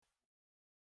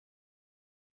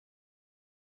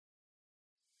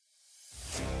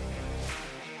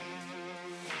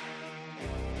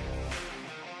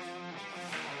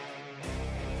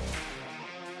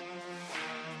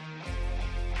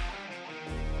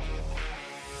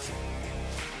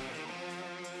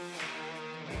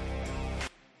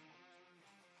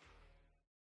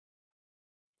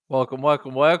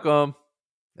Welcome.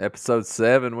 Episode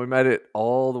 7. We made it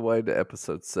all the way to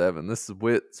episode 7. This is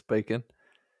Whitt speaking.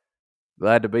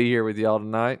 Glad to be here with y'all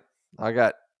tonight. I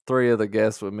got 3 of the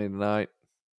guests with me tonight.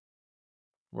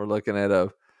 We're looking at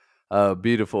a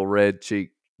beautiful red cheek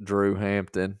Drew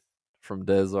Hampton from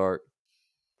Desart.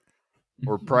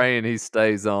 We're praying he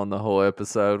stays on the whole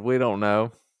episode. We don't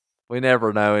know. We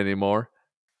never know anymore.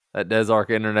 That Desart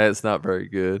internet's not very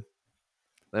good.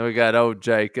 Then we got old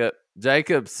Jacob.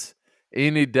 Jacob's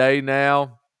any day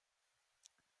now.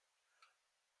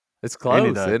 It's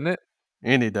close, isn't it?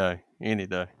 Any day.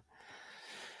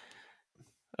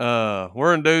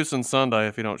 We're inducing Sunday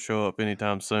if he don't show up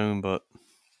anytime soon, but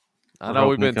I know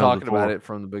we've been talking about it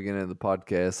from the beginning of the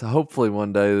podcast. Hopefully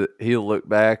one day he'll look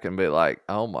back and be like,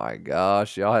 oh my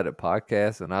gosh, y'all had a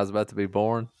podcast and I was about to be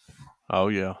born. Oh,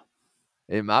 yeah.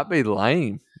 It might be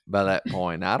lame by that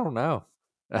point. I don't know.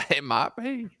 It might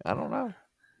be. I don't know.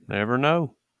 Never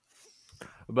know.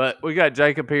 But we got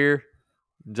Jacob here.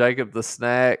 Jacob the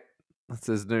Snack. That's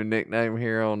his new nickname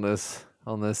here on this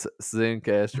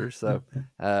Zencaster. So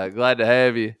glad to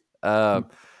have you. And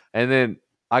then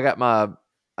I got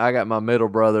my middle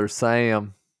brother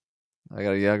Sam. I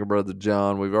got a younger brother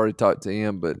John. We've already talked to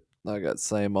him, but I got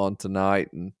Sam on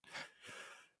tonight, and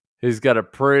he's got a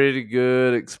pretty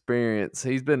good experience.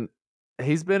 He's been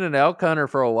an elk hunter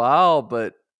for a while,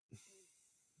 but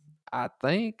I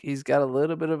think he's got a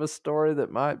little bit of a story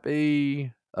that might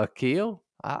be a kill.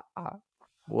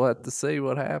 We'll have to see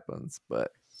what happens. But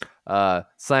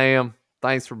Sam,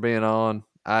 thanks for being on.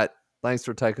 Thanks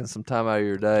for taking some time out of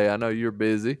your day. I know you're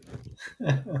busy.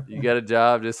 You got a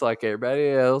job just like everybody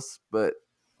else, but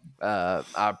I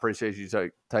appreciate you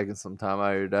taking some time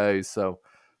out of your day. So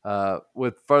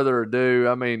with further ado,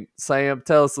 I mean, Sam,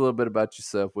 tell us a little bit about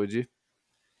yourself, would you?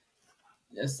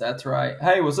 Yes, that's right.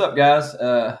 Hey, what's up, guys?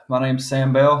 My name's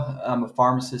Sam Bell. I'm a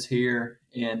pharmacist here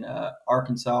in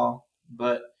Arkansas,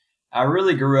 but I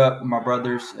really grew up with my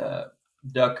brothers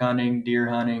duck hunting, deer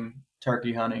hunting,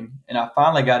 turkey hunting, and I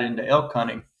finally got into elk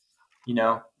hunting,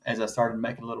 as I started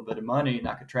making a little bit of money and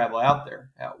I could travel out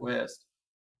west.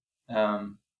 But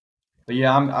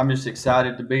yeah, I'm just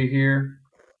excited to be here,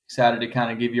 excited to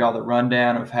kind of give you all the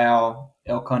rundown of how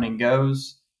elk hunting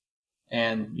goes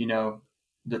and,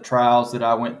 the trials that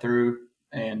I went through,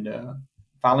 and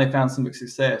finally found some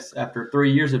success after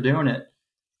 3 years of doing it.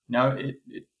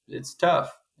 It's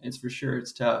tough. It's for sure.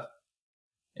 It's tough.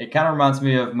 It kind of reminds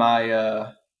me of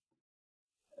my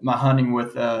my hunting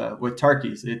with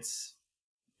turkeys.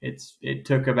 It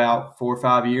took about 4 or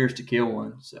 5 years to kill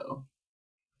one, so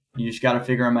you just got to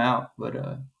figure them out.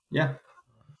 But yeah,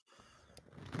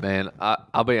 man,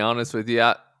 I'll be honest with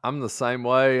you. I'm the same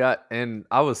way, and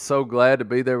I was so glad to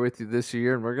be there with you this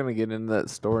year, and we're going to get into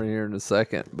that story here in a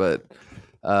second. But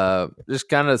just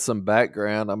kind of some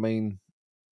background. I mean,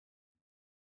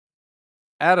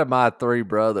 out of my 3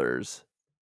 brothers,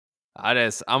 I'm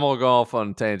gonna go off on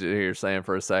a tangent here, Sam,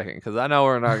 for a second, because I know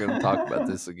we're not going to talk about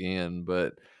this again.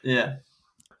 But yeah,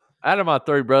 out of my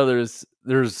 3 brothers,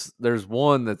 there's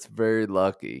one that's very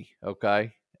lucky.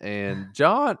 Okay, and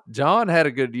John had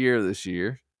a good year this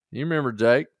year. You remember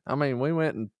Jake? I mean, we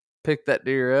went and picked that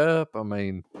deer up. I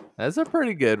mean, that's a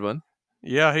pretty good one.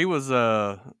 Yeah, he was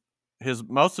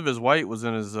most of his weight was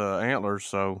in his antlers,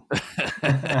 so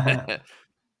I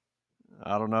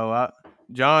don't know.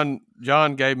 John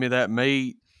gave me that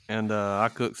meat, and I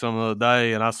cooked some the other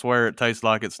day, and I swear it tastes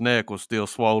like its neck was still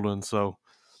swollen. So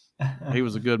he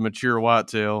was a good mature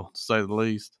whitetail, to say the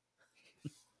least. A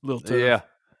little tough.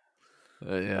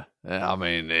 Yeah. I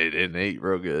mean, it didn't eat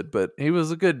real good, but he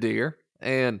was a good deer.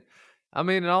 And I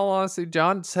mean, in all honesty,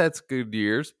 John's had some good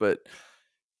years, but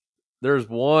there's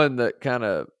one that kind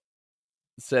of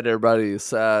set everybody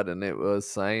aside, and it was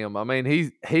Sam. I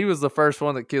mean, he was the first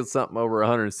one that killed something over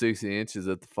 160 inches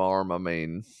at the farm. I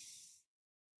mean,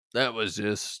 that was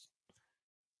just,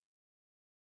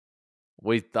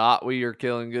 we thought we were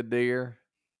killing good deer.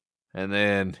 And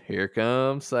then here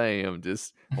comes Sam.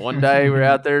 Just one day we're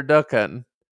out there duck hunting.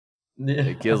 yeah.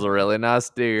 He kills a really nice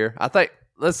deer. I think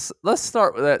let's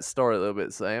start with that story a little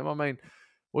bit, Sam. I mean,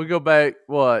 we go back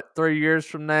 3 years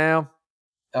from now.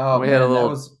 Oh, we man, had a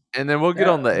little, and then we'll get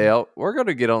on the elk. We're going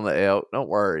to get on the elk. Don't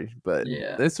worry. But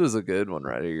yeah, this was a good one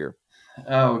right here.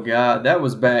 Oh God, that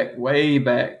was way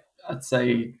back. I'd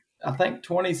say I think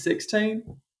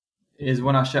 2016 is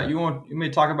when I shot. You want me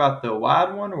to talk about the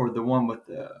wide one or the one with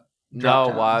the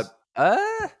drop wide?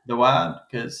 times? The wide,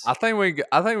 because I think we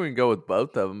can go with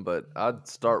both of them, but I'd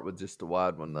start with just the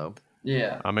wide one though.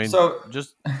 Yeah, I mean, so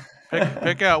just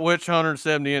pick out which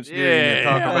 170-inch deer you're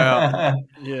gonna talk about.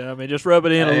 Yeah, I mean, just rub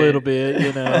it in a little bit,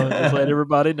 just let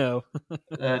everybody know.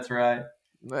 That's right.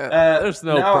 There's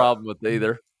no No, problem with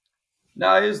either.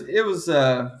 no, it was.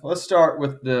 Let's start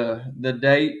with the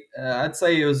date. I'd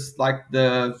say it was like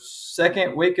the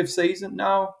second week of season.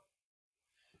 No,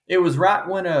 it was right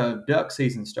when duck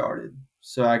season started.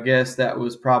 So I guess that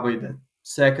was probably the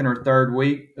second or third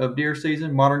week of deer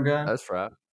season, modern gun. That's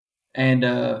right.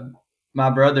 And my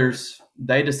brothers,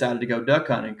 they decided to go duck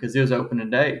hunting because it was opening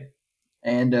day.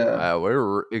 And We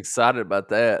were excited about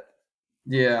that.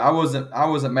 yeah, I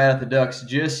wasn't mad at the ducks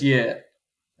just yet.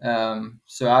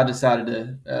 So I decided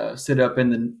to sit up in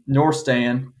the north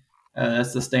stand.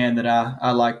 That's the stand that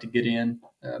I like to get in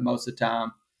most of the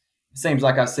time. It seems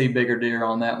like I see bigger deer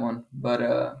on that one, but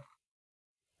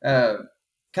uh,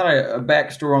 kind of a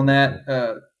backstory on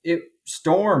that. It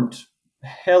stormed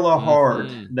hella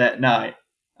hard that night.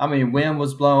 I mean, wind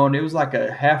was blowing. It was like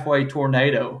a halfway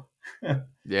tornado.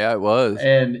 Yeah, it was.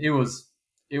 And it was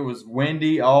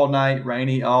windy all night,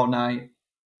 rainy all night,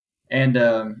 and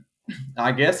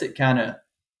I guess it kind of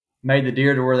made the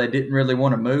deer to where they didn't really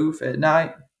want to move at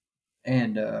night.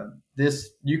 And this,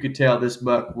 you could tell this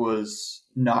buck was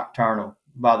nocturnal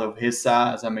by his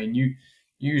size. I mean, you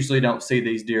usually don't see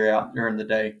these deer out during the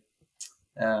day.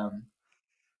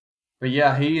 But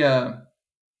yeah,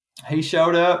 he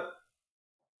showed up.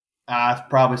 I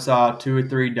probably saw 2 or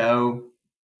 3 doe,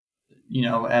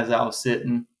 as I was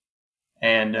sitting,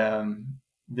 and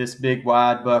this big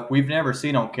wide buck we've never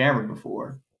seen on camera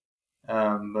before.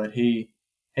 But he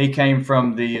came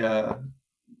from the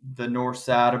north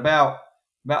side, about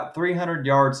 300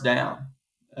 yards down.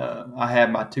 I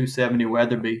had my 270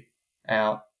 Weatherby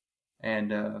out,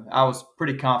 and I was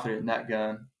pretty confident in that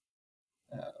gun.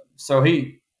 So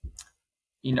he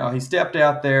stepped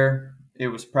out there. It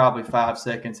was probably 5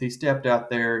 seconds. He stepped out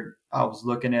there. I was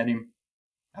looking at him.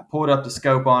 I pulled up the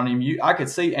scope on him. I could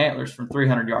see antlers from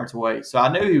 300 yards away, so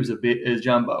I knew he was a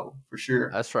jumbo for sure.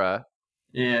 That's right.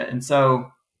 Yeah, and so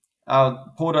I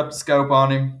pulled up the scope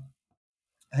on him.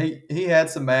 He had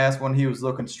some mass when he was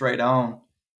looking straight on,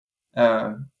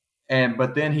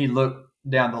 but then he looked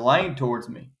down the lane towards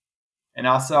me, and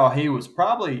I saw he was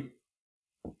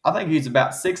I think he's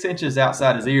about 6 inches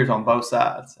outside his ears on both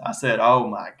sides. I said, "Oh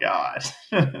my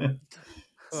God!"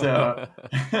 So,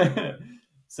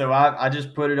 so I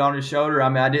just put it on his shoulder. I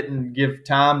mean, I didn't give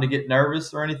time to get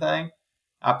nervous or anything.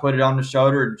 I put it on the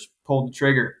shoulder and just pulled the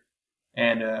trigger.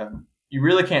 And you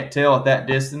really can't tell at that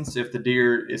distance if the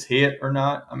deer is hit or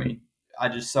not. I mean, I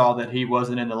just saw that he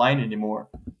wasn't in the lane anymore.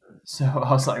 So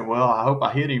I was like, well, I hope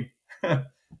I hit him.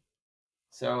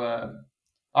 So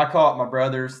I caught my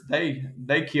brothers.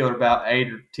 They killed about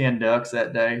 8 or 10 ducks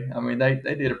that day. I mean, they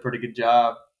did a pretty good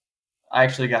job. I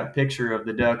actually got a picture of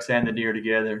the ducks and the deer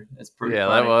together. It's pretty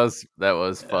funny. that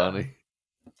was funny.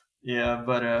 Yeah,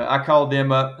 but I called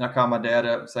them up. And I called my dad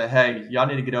up and say, hey, y'all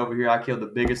need to get over here. I killed the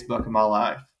biggest buck of my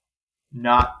life.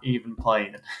 Not even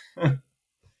playing.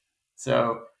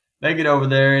 So they get over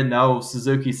there in the old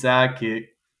Suzuki Sidekick.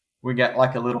 We got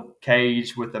like a little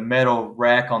cage with a metal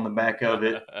rack on the back of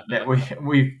it that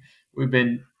we've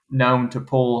been known to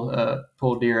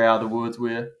pull deer out of the woods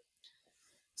with.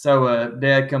 So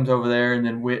Dad comes over there, and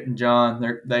then Whitt and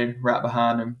John they right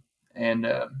behind him, and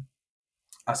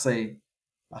I say,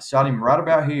 I shot him right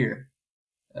about here,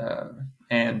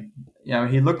 and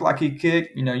he looked like he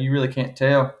kicked. You really can't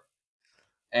tell,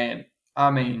 and I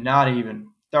mean, not even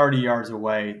 30 yards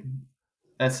away,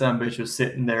 that son of a bitch was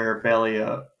sitting there belly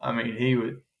up. I mean, he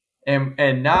would,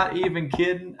 and not even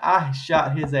kidding, I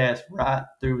shot his ass right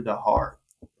through the heart.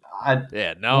 And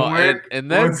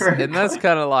that's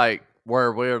kind of like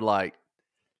where we're like,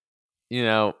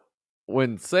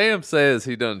 when Sam says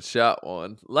he done shot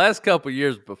one, last couple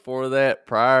years before that,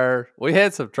 we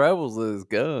had some troubles with his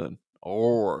gun.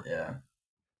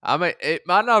 I mean, it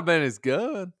might not have been his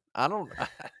gun. I don't.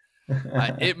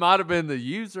 It might have been the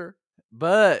user,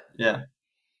 but yeah.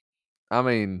 I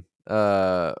mean,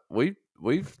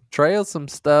 we've trailed some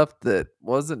stuff that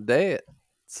wasn't dead.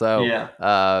 So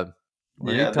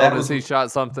when he told us he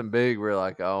shot something big, we're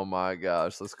like, oh my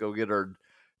gosh, let's go get our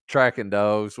tracking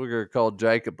dogs. We're gonna call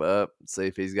Jacob up and see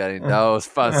if he's got any dogs.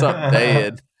 Find something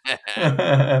dead.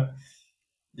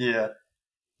 Yeah,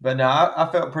 but no, I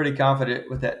felt pretty confident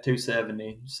with that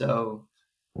 270. So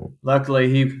luckily,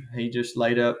 he just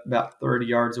laid up about 30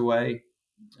 yards away.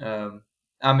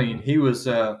 I mean, he was.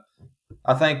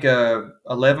 I think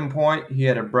 11 point. He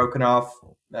had a broken off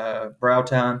brow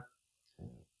tine.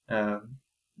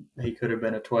 He could have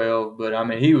been a 12, but I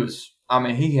mean, he was. I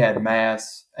mean, he had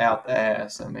mass out the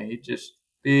ass. I mean, he just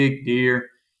big deer.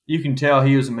 You can tell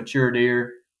he was a mature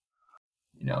deer.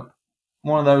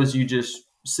 One of those you just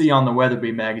see on the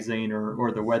Weatherby magazine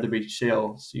or the Weatherby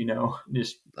shells,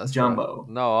 just That's jumbo. Right.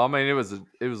 No, I mean it was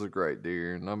a great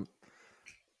deer, and I'm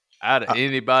out of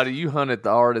anybody you hunted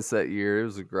the hardest that year. It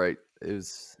was a great. It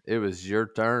was your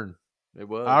turn. It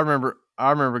was. I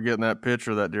remember getting that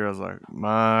picture of that deer. I was like,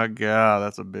 my God,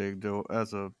 that's a big deal.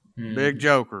 That's a big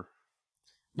joker.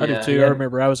 I do too. I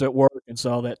remember I was at work and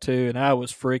saw that too, and I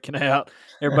was freaking out.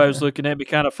 Everybody was looking at me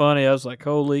kind of funny. I was like,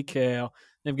 holy cow.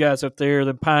 Them guys up there,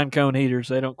 them pine cone eaters,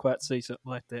 they don't quite see something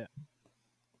like that.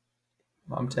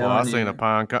 I'm telling you.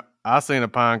 I seen a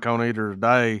pine cone eater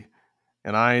today,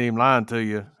 and I ain't even lying to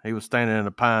you. He was standing in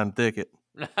a pine thicket.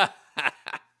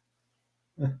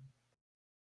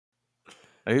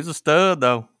 He's a stud,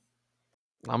 though.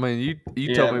 I mean,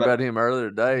 you told me about him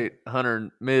earlier today,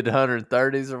 mid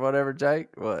 130s or whatever, Jake.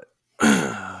 What?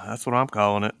 That's what I'm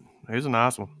calling it. He's a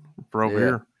nice one for over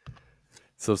here.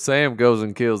 So Sam goes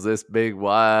and kills this big,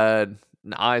 wide,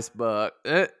 nice buck.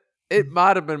 It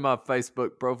might have been my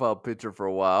Facebook profile picture for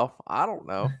a while. I don't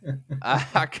know.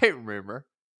 I can't remember.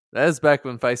 That was back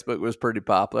when Facebook was pretty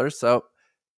popular. So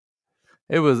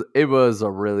it was a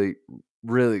really,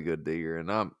 really good deer, and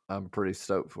I'm pretty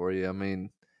stoked for you. I mean,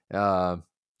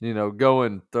 go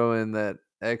and throw in that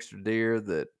extra deer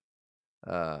that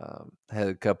had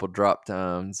a couple drop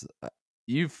times.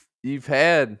 You've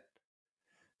had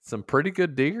some pretty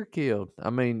good deer killed. I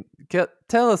mean,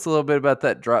 tell us a little bit about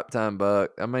that drop time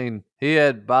buck. I mean, he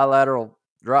had bilateral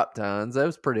drop tines. That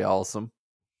was pretty awesome.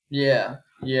 Yeah.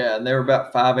 They were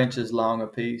about 5 inches long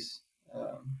apiece.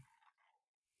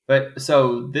 But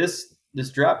so this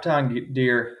drop tine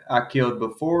deer I killed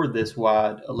before this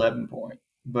wide 11 point,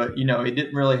 but it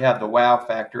didn't really have the wow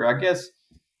factor. I guess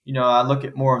I look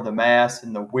at more of the mass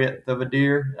and the width of a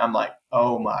deer. I'm like,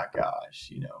 oh my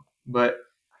gosh, But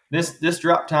this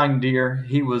drop tine deer,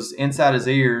 he was inside his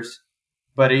ears,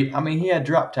 but he had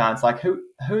drop tines. Like who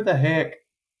the heck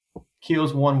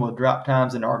kills one with drop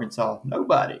tines in Arkansas?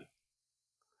 Nobody.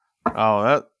 Oh,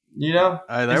 that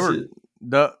hey, they were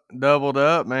doubled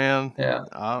up, man. Yeah.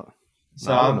 I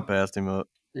wouldn't have passed him up.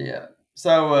 Yeah.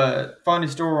 So funny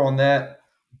story on that.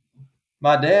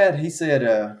 My dad, he said,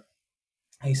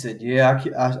 yeah,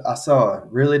 I saw a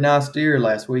really nice deer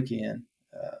last weekend.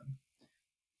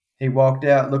 He walked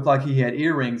out, looked like he had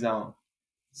earrings on.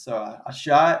 So I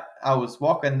shot. I was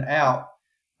walking out.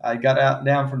 I got out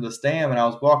down from the stand and I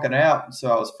was walking out.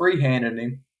 So I was free-handing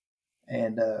him.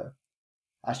 And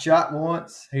I shot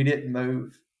once. He didn't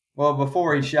move. Well,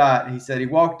 before he shot, he said he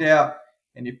walked out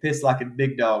and he pissed like a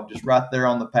big dog just right there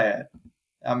on the pad.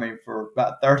 I mean, for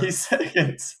about 30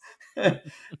 seconds.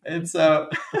 and so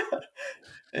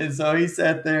he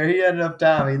sat there. He had enough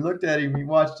time. He looked at him. He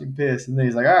watched him piss. And then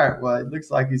he's like, all right, well, it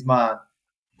looks like he's mine.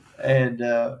 And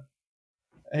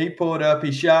he pulled up.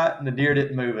 He shot, and the deer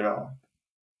didn't move at all.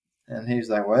 And he was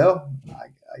like, well,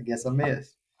 I guess I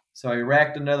missed. So he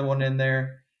racked another one in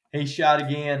there. He shot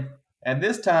again. And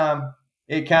this time,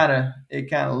 it kind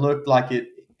of looked like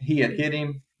he had hit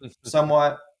him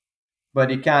somewhat. But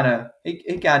he kind of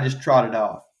just trotted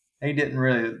off. He didn't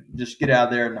really just get out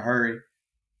of there in a hurry.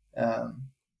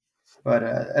 But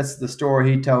that's the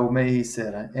story he told me. He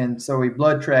said, and so he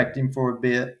blood tracked him for a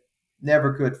bit,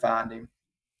 never could find him.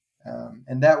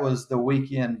 And that was the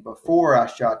weekend before I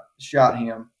shot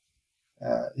him.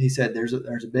 He said, "There's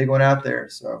a big one out there."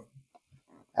 So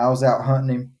I was out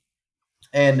hunting him,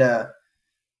 and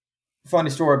funny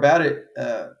story about it.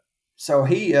 So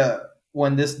he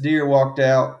when this deer walked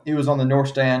out, he was on the north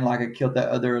stand, like I killed that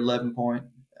other 11 point.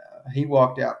 He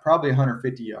walked out probably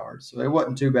 150 yards, so it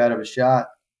wasn't too bad of a shot.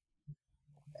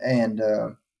 And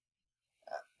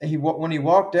when he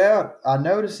walked out, I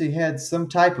noticed he had some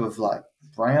type of like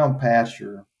brown patch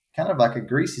or kind of like a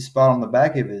greasy spot on the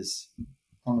back of his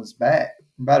back,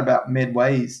 about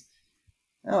midways.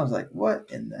 And I was like, "What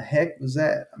in the heck was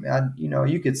that?" I mean,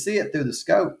 you could see it through the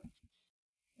scope.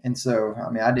 And so,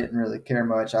 I mean, I didn't really care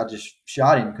much. I just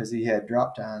shot him because he had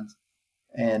drop tines,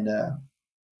 and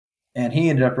he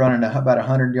ended up running about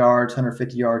 100 yards,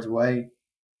 150 yards away.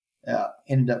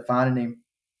 Ended up finding him,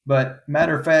 but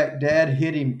matter of fact, Dad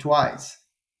hit him twice.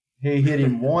 He hit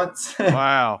him once.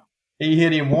 Wow. He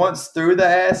hit him once through the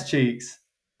ass cheeks,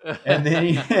 and then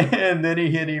he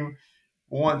hit him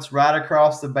once right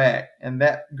across the back. And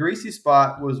that greasy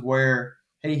spot was where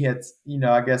he had,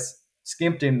 I guess,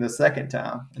 skimped him the second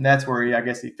time, and that's where he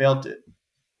felt it,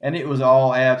 and it was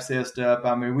all abscessed up.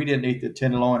 I mean, we didn't eat the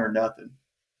tenderloin or nothing.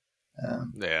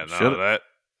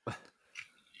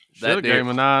 Should have gave him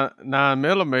a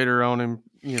 9mm on him.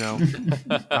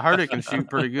 I heard he can shoot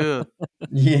pretty good.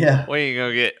 Yeah, we ain't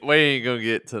gonna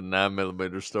get to the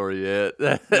 9mm story yet.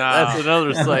 That's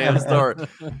another Sam story.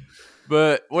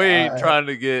 But we ain't trying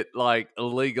to get like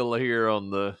illegal here on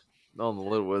the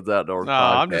Little Woods Outdoors No,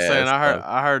 podcast. I'm just saying. So.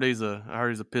 I heard he's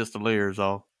a pistolier. Is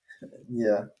all.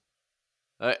 Yeah.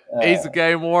 He's a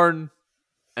game warden,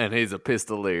 and he's a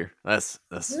pistolier. That's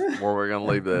where we're gonna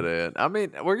leave that at. I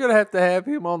mean, we're gonna have to have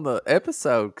him on the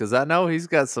episode because I know he's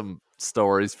got some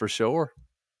stories for sure.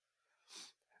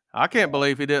 I can't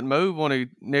believe he didn't move when he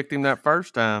nicked him that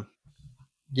first time.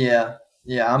 Yeah,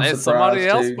 I'm surprised somebody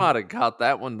else too. might have caught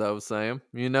that one though, Sam.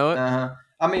 You know it.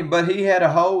 I mean, but he had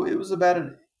a hole. It was about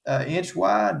an inch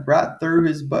wide, right through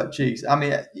his butt cheeks. I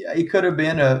mean, he could have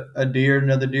been a deer,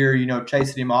 another deer,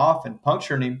 chasing him off and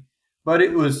puncturing him, but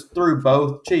it was through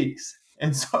both cheeks.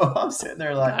 And so I'm sitting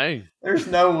there like, Dang. there's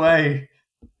no way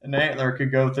an antler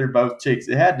could go through both cheeks.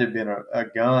 It had to have been a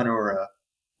gun or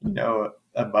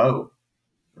a bow,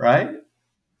 right?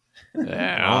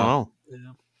 Yeah, I don't know.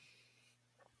 Yeah.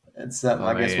 It's something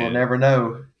I guess we'll never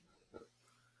know.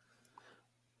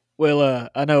 Well,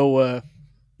 I know,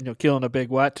 killing a big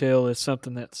whitetail is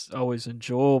something that's always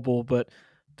enjoyable, but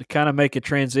to kind of make a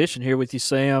transition here with you,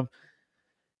 Sam,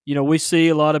 we see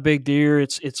a lot of big deer.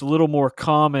 It's a little more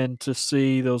common to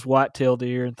see those whitetail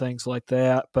deer and things like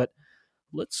that. But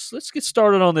let's get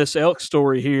started on this elk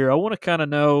story here. I want to kind of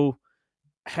know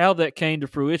how that came to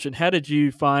fruition. How did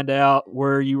you find out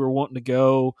where you were wanting to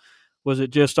go? Was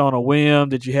it just on a whim?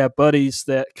 Did you have buddies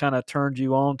that kind of turned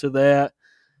you on to that?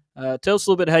 Tell us a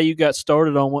little bit how you got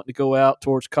started on wanting to go out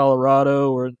towards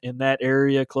Colorado or in that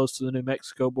area close to the New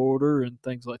Mexico border and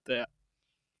things like that.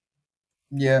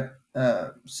 Yeah.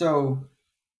 So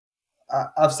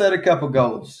I've set a couple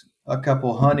goals, a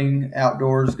couple hunting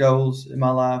outdoors goals in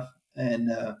my life. And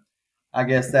I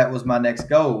guess that was my next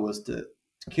goal, was to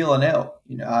kill an elk.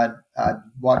 I'd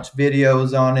watched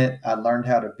videos on it. I learned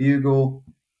how to bugle.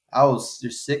 I was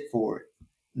just sick for it.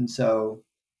 And so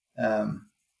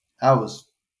I was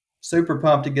super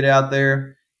pumped to get out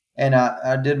there. And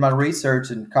I did my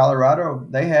research in Colorado.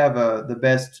 They have the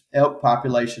best elk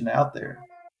population out there,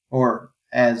 or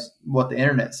as what the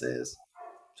internet says.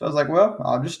 So I was like, well,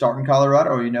 I'll just start in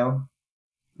Colorado,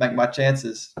 make my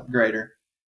chances greater.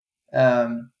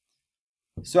 So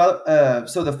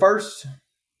the first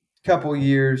couple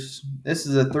years, this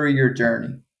is a 3-year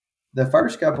journey. The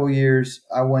first couple years,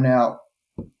 I went out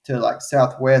to like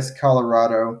Southwest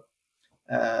Colorado.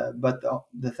 But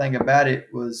the thing about it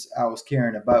was I was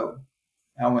carrying a bow.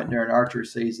 I went during archery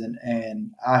season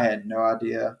and I had no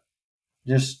idea.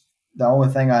 Just the only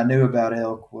thing I knew about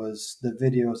elk was the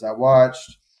videos I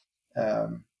watched. I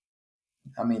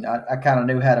kind of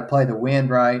knew how to play the wind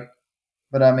right.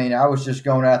 But I was just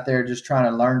going out there just trying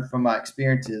to learn from my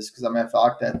experiences, because I feel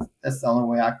like that's the only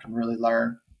way I can really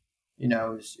learn,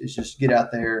 is just get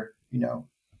out there,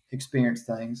 experience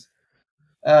things.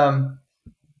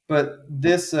 But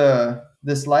this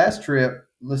last trip,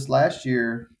 this last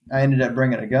year, I ended up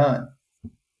bringing a gun.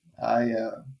 I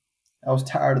was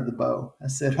tired of the bow. I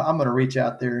said, I'm going to reach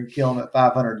out there and kill them at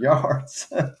 500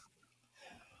 yards.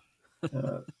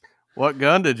 What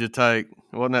gun did you take?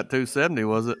 Wasn't that 270?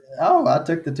 Was it? Oh, I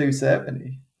took the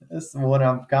 270. That's the one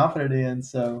I'm confident in.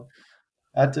 So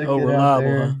I took it reliable, out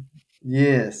there. huh?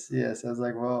 Yes. I was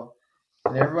like, well,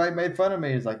 and everybody made fun of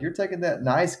me. It's like, you're taking that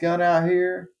nice gun out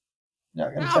here.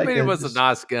 It was a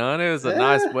nice gun. It was a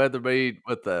nice Weatherby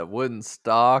with a wooden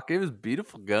stock. It was a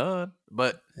beautiful gun.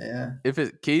 But if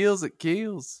it kills, it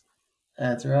kills.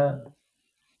 That's right.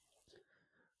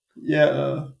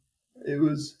 Yeah, it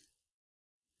was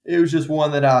just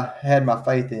one that I had my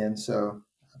faith in, so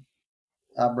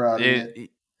I brought it.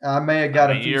 I may have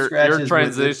got a few scratches. Your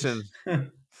transition.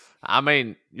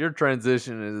 Your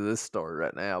transition into this story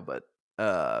right now, but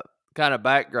kind of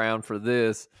background for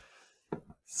this.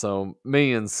 So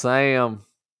me and Sam,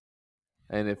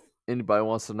 and if anybody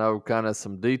wants to know kind of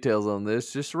some details on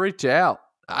this, just reach out.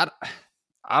 I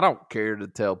don't care to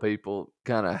tell people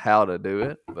kind of how to do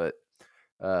it, but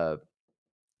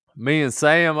me and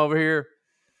Sam over here,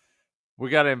 we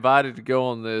got invited to go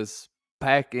on this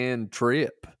pack-in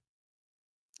trip.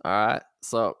 All right,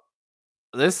 so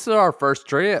this is our first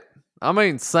trip.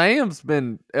 Sam's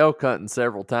been elk hunting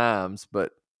several times,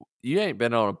 but you ain't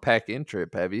been on a pack-in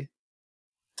trip, have you?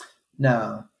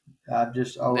 No, I've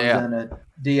just always done a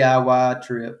DIY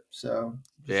trip. So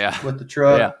with the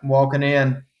truck, walking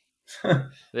in,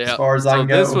 as far as I can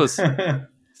go.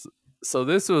 So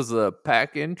this was a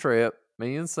pack-in trip.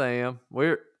 Me and Sam,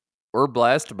 we're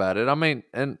blessed about it.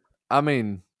 In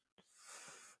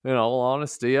all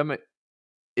honesty,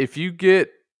 if you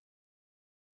get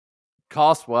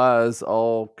cost-wise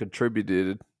all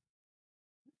contributed,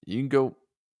 you can go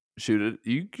shoot it.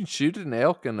 You can shoot an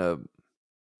elk in a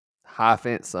high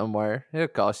fence somewhere. It'll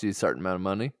cost you a certain amount of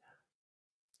money.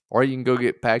 or you can go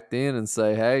get packed in and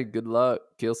say, "Hey, good luck,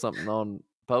 kill something on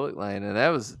public land." And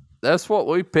that's what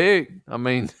we picked. I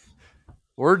mean,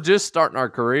 we're just starting our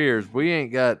careers. We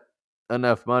ain't got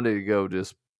enough money to go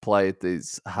just play at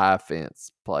these high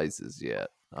fence places yet.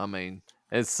 I mean,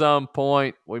 at some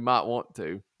point we might want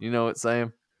to. You know what,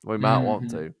 Sam? We might want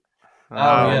Mm-hmm. to. Oh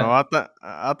I don't yeah. know.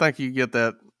 I think you get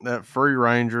that free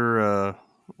ranger,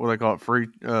 what they call it, free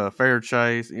fair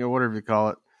chase, whatever you call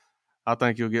it. I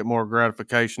think you'll get more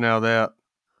gratification out of that.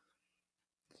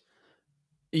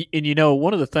 And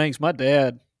one of the things my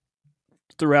dad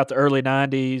throughout the early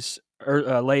 90s or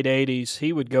late 80s,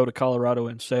 he would go to Colorado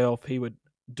himself. He would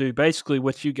do basically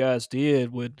what you guys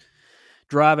did, would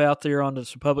drive out there onto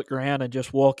some public ground and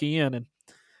just walk in. And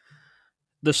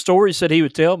the stories that he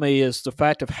would tell me is the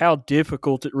fact of how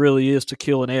difficult it really is to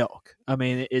kill an elk. I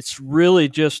mean, it's really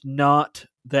just not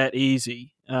that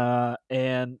easy.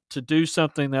 And to do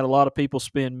something that a lot of people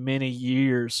spend many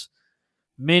years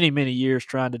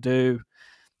trying to do,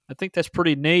 I think that's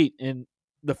pretty neat. And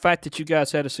the fact that you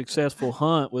guys had a successful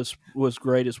hunt was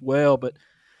great as well. But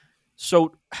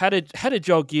so how did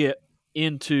y'all get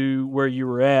into where you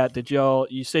were at?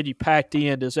 You said you packed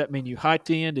in? Does that mean you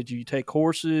hiked in? Did you take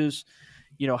horses?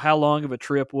 How long of a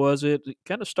trip was it?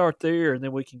 Kind of start there, and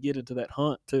then we can get into that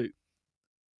hunt too.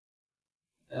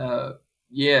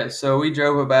 Yeah, so we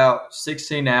drove about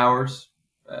 16 hours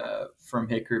from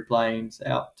Hickory Plains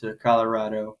out to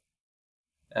Colorado.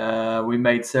 We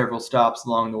made several stops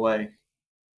along the way.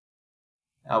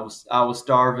 I was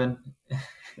starving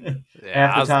Yeah,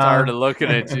 half I the was tired of time, looking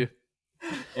at you.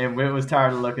 and Whit was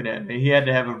tired of looking at me. He had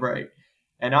to have a break.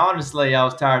 And honestly, I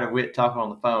was tired of Whit talking on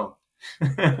the phone.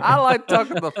 I like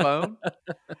talking on the phone.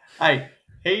 Hey,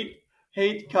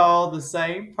 he'd call the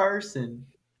same person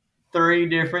 3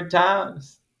 different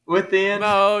times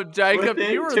No, Jacob, within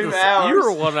two you were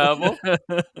hours. one of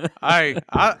them. Hey,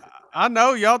 I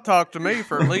know y'all talk to me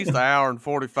for at least an hour and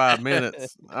 45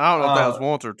 minutes. I don't know if that was Uh,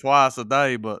 once or twice a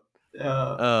day, but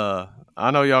uh,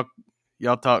 I know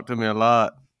y'all talk to me a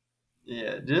lot.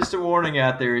 yeah, just a warning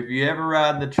out there. If you ever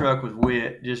ride in the truck with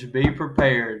Whit, just be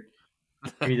prepared.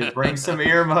 Either bring some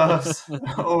earmuffs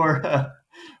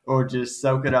or just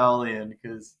soak it all in,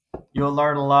 because you'll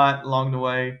learn a lot along the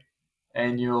way,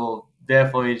 and you'll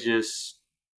definitely just,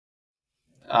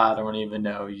 I don't even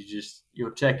know.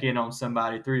 You'll check in on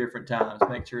somebody 3 different times,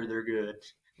 make sure they're good.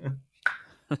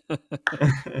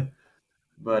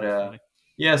 But That's funny.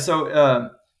 yeah, so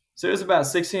it was about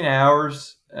 16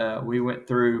 hours. We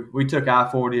took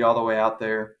I-40 all the way out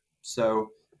there, so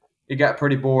it got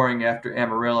pretty boring after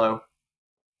Amarillo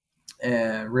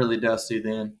and really dusty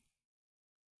then.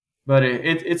 But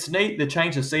it's neat to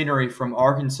change the scenery from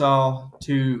Arkansas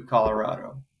to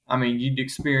Colorado. I mean, you'd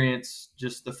experience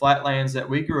just the flatlands that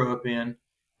we grew up in.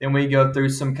 Then we go through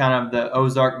some kind of the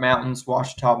Ozark Mountains,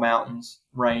 Ouachita Mountains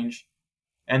range,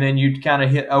 and then you'd kind of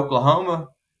hit Oklahoma,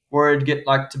 where it'd get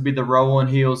like to be the rolling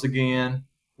hills again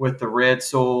with the red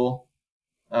soil,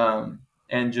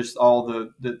 and just all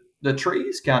the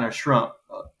trees kind of shrunk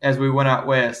as we went out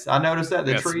west. I noticed that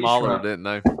They the got trees smaller, shrunk. didn't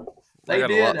they? They They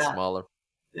got a did. lot smaller.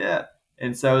 Yeah.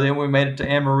 And so then we made it to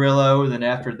Amarillo. Then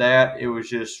after that, it was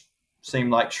just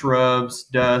seemed like shrubs,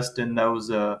 dust, and those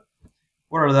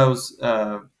what are those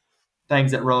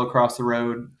things that roll across the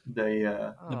road?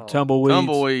 Them Oh,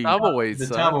 tumbleweeds. tumbleweeds, The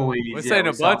son. We tumbleweeds. Yeah, seen we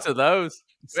a bunch of those.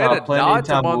 We had saw to plenty of dodge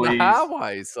them on the tumbleweeds.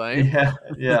 highway, Sam. Yeah,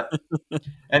 yeah.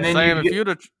 And then Sam, you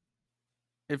get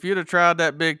if you'd have tried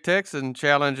that big Texan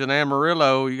challenge in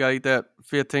Amarillo, you got to eat that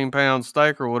 15-pound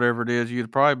steak or whatever it is.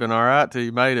 You'd probably been all right till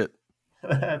you made it.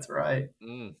 that's right.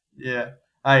 Mm. Yeah.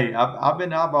 Hey, I've been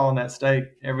eyeballing that steak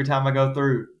every time I go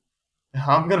through.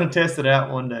 I'm gonna test it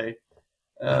out one day.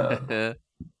 Uh,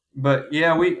 But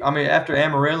yeah, I mean, after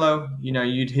Amarillo,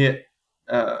 you'd hit,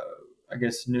 uh, I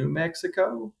guess, New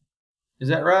Mexico. Is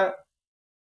that right?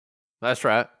 That's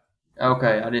right.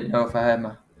 Okay, I didn't know if I had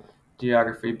my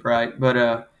geography right,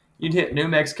 but you'd hit New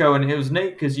Mexico, and it was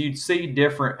neat because you'd see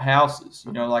different houses.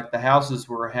 Like the houses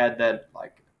had that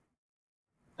like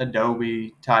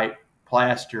adobe type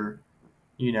plaster.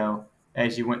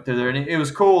 As you went through there, and it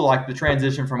was cool, like the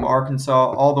transition from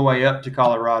Arkansas all the way up to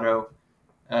Colorado.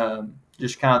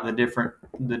 Just kind of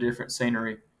the different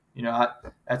scenery.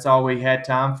 That's all we had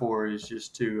time for, is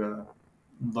just to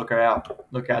look out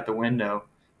the window,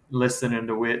 listening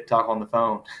to Whit talk on the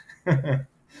phone.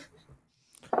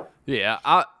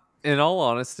 Yeah, in all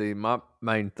honesty, my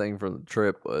main thing for the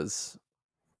trip was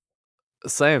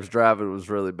Sam's driving was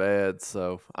really bad.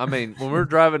 So, I mean, when we're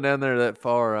driving down there that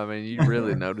far, I mean, you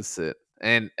really notice it.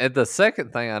 And the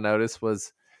second thing I noticed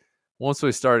was once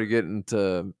we started getting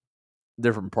to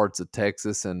different parts of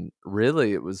Texas, and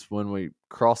really it was when we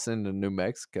crossed into New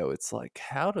Mexico. It's like,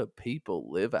 how do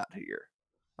people live out here?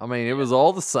 I mean, it was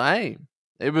all the same.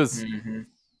 It was. Mm-hmm.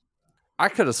 I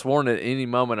could have sworn at any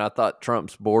moment I thought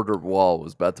Trump's border wall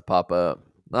was about to pop up.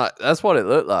 That's what it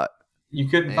looked like. You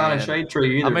couldn't find a And shade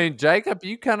tree I either. mean, Jacob,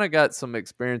 you kind of got some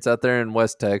experience out there in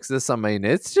West Texas. I mean,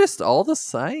 it's just all the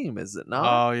same, is it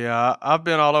not? Oh yeah, I've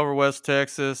been all over West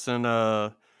Texas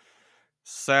and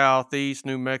southeast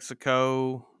New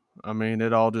Mexico. I mean,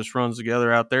 it all just runs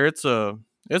together out there. It's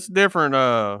different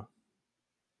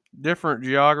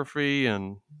geography,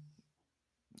 and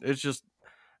it's just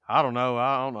I don't know.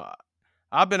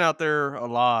 I've been out there a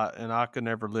lot, and I could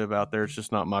never live out there. It's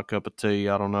just not my cup of tea.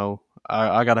 I don't know.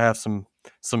 I got to have some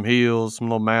hills, some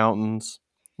little mountains,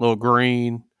 a little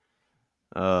green.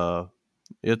 Uh,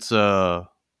 it's a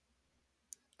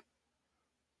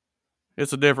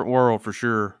it's a different world for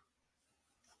sure.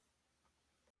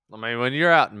 I mean, when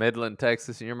you're out in Midland,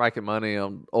 Texas, and you're making money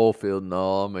on oil field and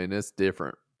all, I mean, it's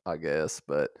different, I guess.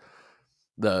 But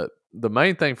the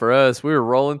main thing for us, we were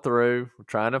rolling through,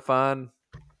 trying to find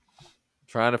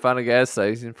a gas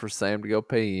station for Sam to go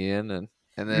pee in, and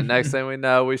then next thing we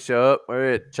know, we show up.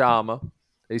 We're at Chama.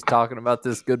 He's talking about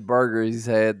this good burger he's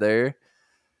had there.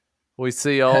 We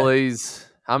see all these.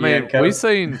 I mean, we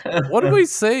seen. What did we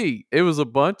see? It was a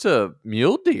bunch of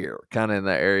mule deer kind of in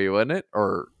that area, wasn't it?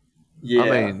 Or Yeah,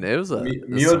 I mean, it was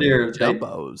mule deer.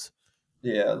 jumbos.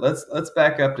 Yeah, let's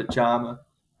back up to Chama.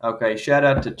 Okay, shout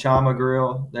out to Chama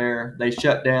Grill. There, they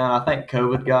shut down. I think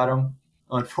COVID got them,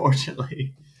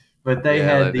 unfortunately, but they Yeah,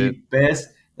 had they the did. best.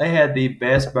 They had the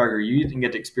best burger. You didn't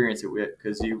get to experience it with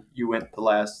because you went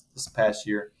this past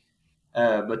year.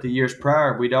 But the years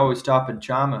prior, we'd always stop in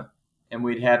Chama, and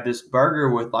we'd have this burger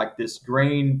with like this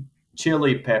green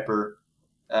chili pepper,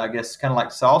 I guess, kind of like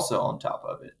salsa on top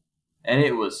of it, and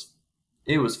it was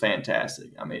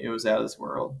fantastic. I mean, it was out of this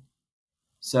world.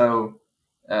 So,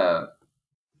 uh,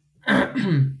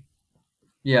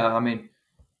 yeah, I mean,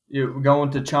 going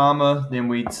to Chama, then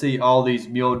we'd see all these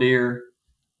mule deer.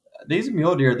 These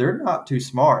mule deer, they're not too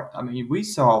smart. I mean, we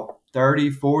saw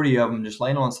 30, 40 of them just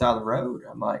laying on the side of the road.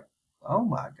 I'm like, oh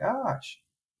my gosh,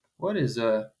 what is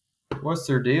what's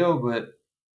their deal? But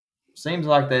seems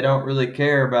like they don't really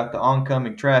care about the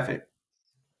oncoming traffic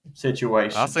I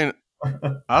situation. seen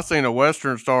I seen a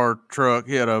Western Star truck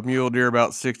hit a mule deer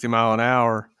about 60 mile an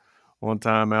hour one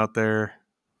time out there.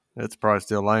 It's probably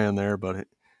still laying there, but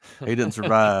he didn't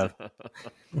survive.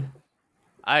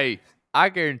 Hey, I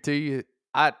guarantee you,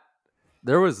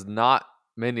 there was not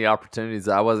many opportunities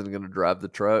I wasn't going to drive the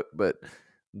truck, but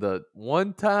the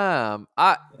one time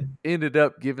I ended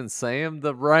up giving Sam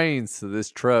the reins to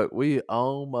this truck, we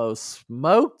almost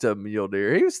smoked a mule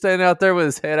deer. He was standing out there with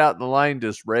his head out in the lane,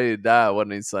 just ready to die,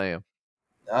 wasn't he, Sam?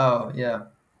 Oh yeah,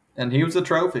 and he was a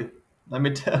trophy. Let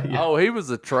me tell you. Oh, he was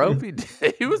a trophy.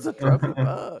 He was a trophy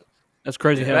buck. That's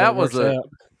crazy how that works out.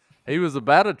 He was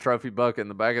about a trophy buck in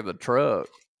the back of the truck.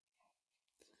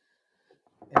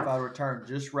 If I returned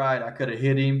just right, I could have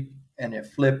hit him, and it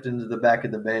flipped into the back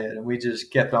of the bed, and we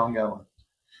just kept on going.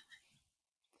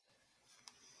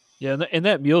 Yeah, and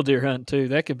that mule deer hunt too.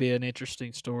 That could be an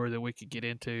interesting story that we could get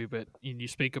into. But you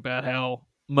speak about how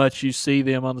much you see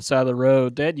them on the side of the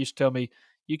road. Dad used to tell me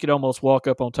you could almost walk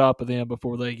up on top of them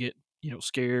before they get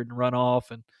scared and run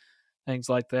off and things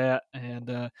like that.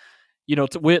 And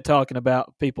Whitt talking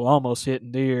about people almost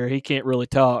hitting deer. He can't really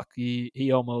talk.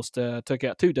 He almost took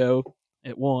out 2 doe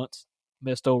at once.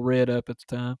 Messed old Red up at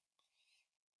the time.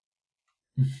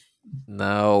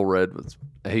 No,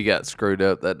 he got screwed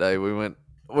up that day. We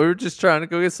were just trying to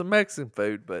go get some Mexican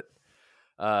food, but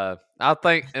I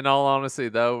think, in all honesty,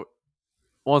 though,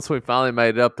 once we finally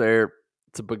made it up there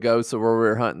to Pagosa where we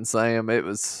were hunting Sam, it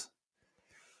was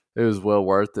well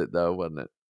worth it, though, wasn't it?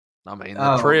 I mean,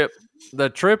 the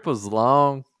trip was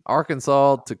long.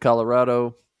 Arkansas to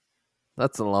Colorado,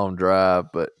 that's a long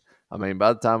drive, but I mean,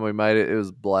 by the time we made it, it was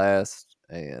a blast.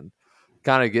 And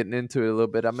kind of getting into it a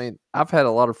little bit. I mean, I've had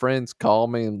a lot of friends call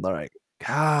me and they're like,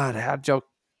 God, how'd y'all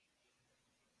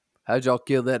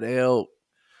kill that elk?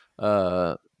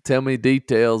 Tell me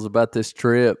details about this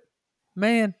trip.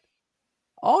 Man,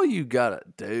 all you gotta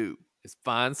do is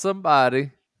find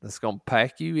somebody that's gonna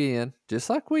pack you in, just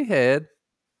like we had,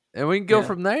 and we can go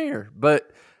from there.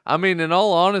 But I mean, in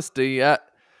all honesty,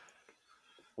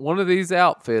 one of these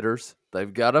outfitters, they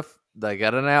got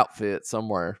an outfit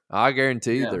somewhere. I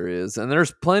guarantee there is, and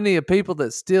there's plenty of people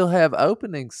that still have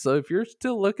openings. So if you're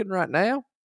still looking right now,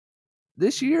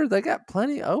 this year they got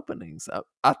plenty of openings.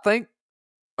 I think.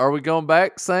 Are we going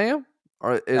back, Sam?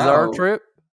 Or is our trip?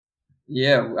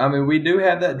 Yeah, I mean, we do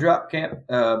have that drop camp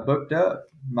booked up.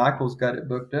 Michael's got it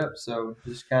booked up, so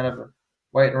just kind of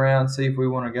waiting around, see if we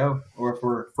want to go or if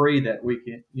we're free that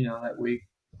weekend, that week.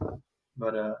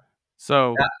 But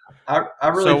So, I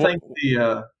really so think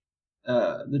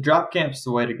the drop camp's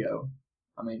the way to go.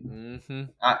 I mean,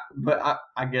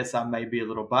 I guess I may be a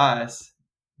little biased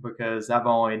because I've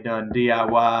only done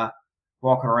DIY,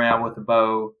 walking around with a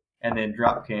bow, and then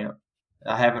drop camp.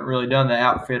 I haven't really done the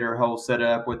outfitter whole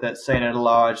setup with that staying at a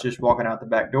lodge, just walking out the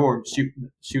back door and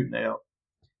shooting the elk.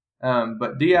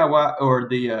 But DIY or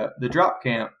the drop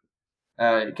camp,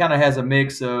 it kind of has a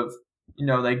mix of,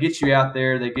 they get you out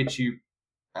there, they get you.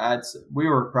 We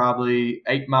were probably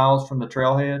 8 miles from the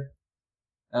trailhead,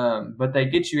 but they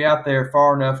get you out there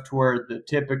far enough to where the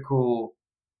typical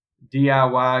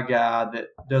DIY guy that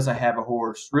doesn't have a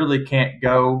horse really can't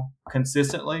go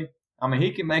consistently. I mean,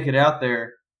 he can make it out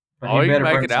there, but he you better can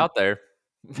make bring it out there.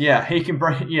 Yeah, he can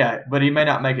bring. Yeah, but he may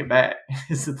not make it back.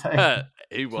 Is the thing.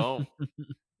 He won't.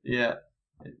 Yeah,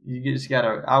 you just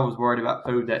gotta. I was worried about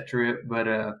food that trip, but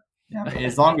I mean,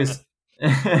 as long as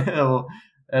well,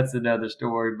 that's another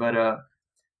story. But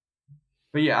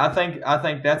yeah, I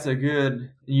think that's a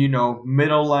good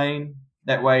middle lane.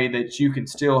 That way that you can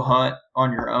still hunt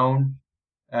on your own.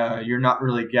 You're not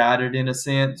really guided in a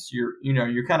sense.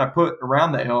 You're kind of put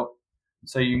around the elk,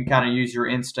 so you can kind of use your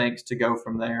instincts to go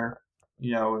from there.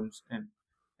 I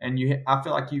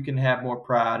feel like you can have more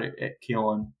pride at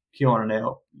killing an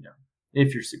elk.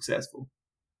 If you're successful.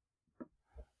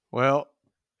 well,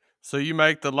 so you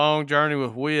make the long journey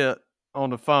with Whitt on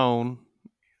the phone.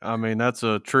 I mean, that's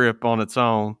a trip on its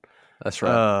own. That's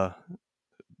right.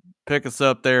 Pick us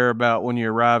up there about when you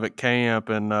arrive at camp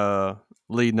and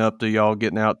leading up to y'all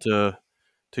getting out to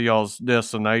y'all's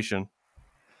destination.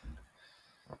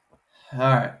 All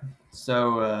right.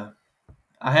 So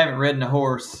I haven't ridden a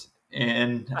horse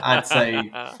in, I'd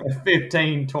say,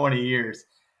 15, 20 years.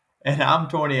 And I'm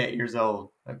 28 years old.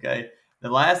 Okay. The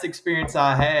last experience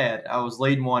I had, I was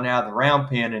leading one out of the round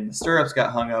pen and the stirrups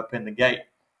got hung up in the gate.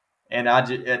 And I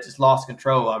just lost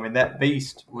control. I mean, that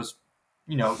beast was,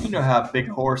 how big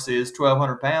a horse is,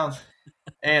 1,200 pounds.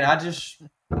 And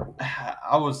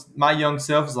my young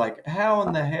self was like, how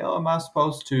in the hell am I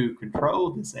supposed to control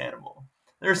this animal?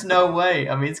 There's no way.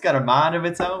 I mean, it's got a mind of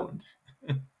its own.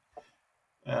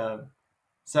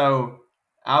 So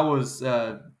I was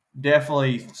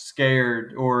definitely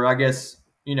scared, or I guess,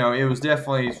 it was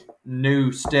definitely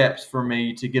new steps for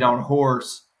me to get on a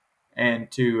horse and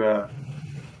to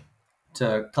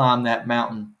climb that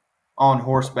mountain on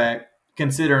horseback,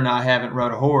 considering I haven't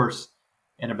rode a horse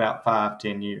in about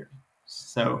 5-10 years.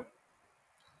 So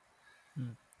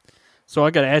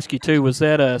I got to ask you too: was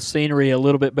that scenery a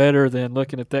little bit better than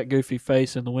looking at that goofy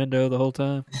face in the window the whole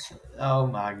time? Oh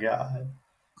my God,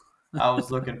 I was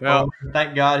looking Well, forward.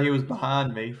 Thank God he was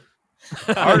behind me.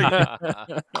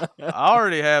 I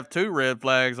already have 2 red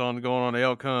flags on going on the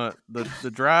elk hunt: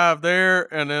 the drive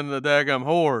there, and then the daggum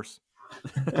horse.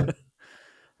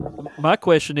 My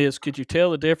question is, could you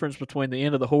tell the difference between the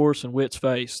end of the horse and Whitt's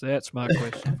face? That's my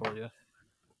question for you.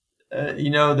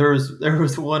 There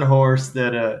was one horse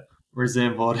that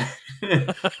resembled.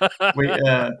 we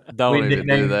Don't we even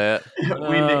do that.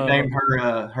 We nicknamed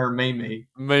her Mimi.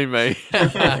 Mimi.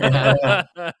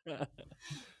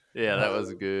 Yeah, that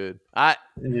was good.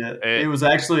 It was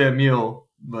actually a mule,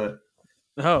 but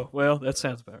oh well, that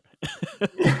sounds about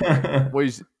right.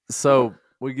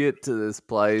 we get to this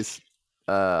place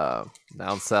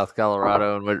down South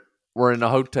Colorado, and we're in a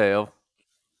hotel.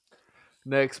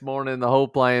 Next morning, the whole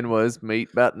plan was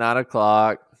meet about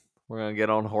 9:00. We're gonna get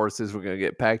on horses. We're gonna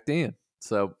get packed in.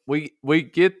 So we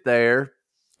get there,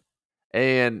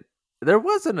 and there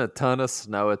wasn't a ton of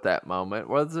snow at that moment.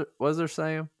 Was there,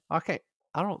 Sam?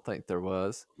 I don't think there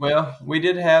was. Well, we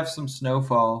did have some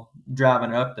snowfall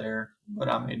driving up there, but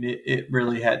I mean, it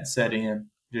really hadn't set in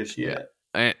just yet.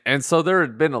 And so there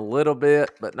had been a little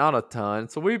bit, but not a ton.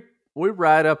 So we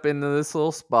ride up into this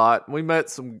little spot. We met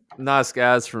some nice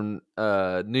guys from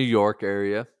New York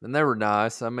area, and they were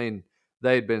nice. I mean,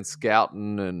 they'd been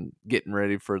scouting and getting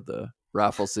ready for the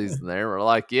rifle season there. We're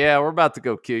like, yeah, we're about to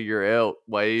go kill your elk.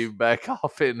 Wave back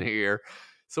off in here.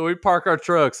 So we park our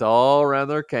trucks all around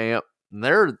their camp, and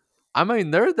they're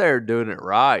there doing it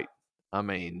right. I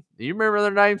mean, do you remember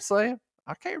their names, Sam?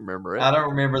 I can't remember it. I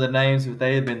don't remember the names, but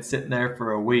they had been sitting there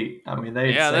for a week. I mean,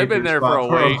 they've been there for a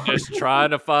week just trying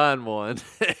to find one,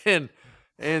 and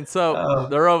so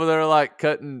they're over there like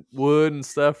cutting wood and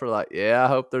stuff. We're like, yeah, I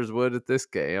hope there's wood at this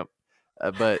camp.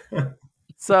 But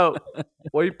so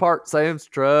we park Sam's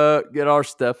truck, get our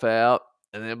stuff out,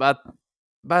 and then about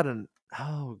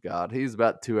oh God, he's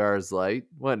about 2 hours late,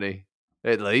 wasn't he?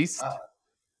 at least.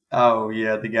 Oh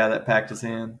yeah, the guy that packed us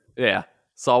in. Yeah.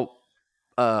 So,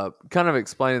 kind of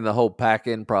explaining the whole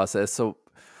pack-in process. So,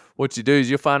 what you do is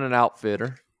you find an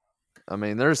outfitter. I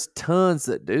mean, there's tons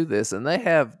that do this, and they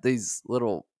have these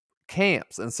little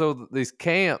camps. And so these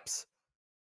camps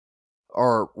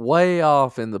are way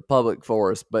off in the public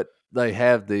forest, but they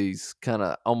have these kind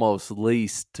of almost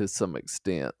leased to some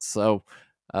extent. So,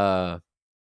 uh,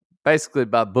 basically,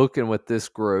 by booking with this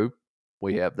group,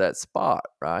 we have that spot,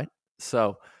 right?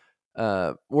 So,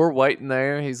 we're waiting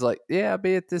there. He's like, "Yeah, I'll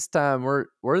be at this time."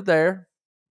 We're there.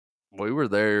 We were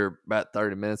there about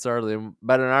 30 minutes early.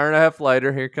 About an hour and a half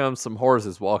later, here comes some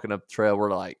horses walking up the trail.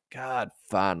 We're like, God,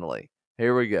 finally.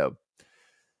 Here we go.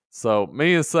 So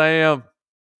me and Sam,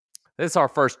 it's our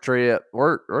first trip.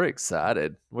 We're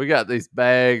excited. We got these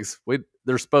bags.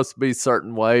 They're supposed to be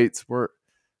certain weights. We're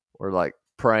like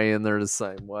praying they're the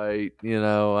same weight.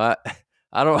 I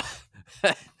don't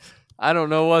I don't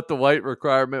know what the weight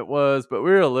requirement was, but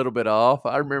we were a little bit off.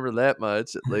 I remember that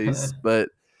much at least. But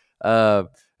uh,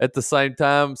 at the same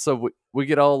time, so we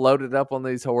get all loaded up on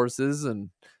these horses and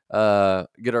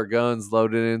get our guns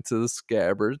loaded into the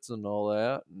scabbards and all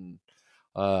that. And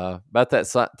about that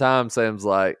time, Sam's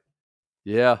like,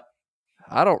 "Yeah,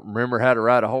 I don't remember how to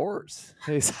ride a horse."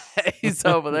 He's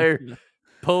over there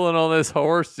pulling on this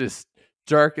horse, just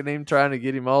jerking him, trying to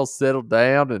get him all settled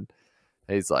down. And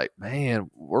he's like,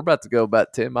 "Man, we're about to go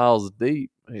about 10 miles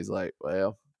deep." He's like,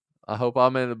 "Well, I hope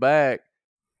I'm in the back."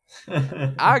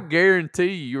 I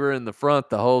guarantee you were in the front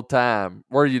the whole time.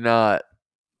 Were you not?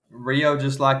 Rio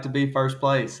just liked to be first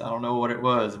place. I don't know what it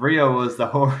was. Rio was the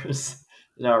horse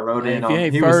that I rode Hey, in if you on.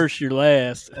 ain't He was, first, you're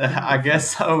last. I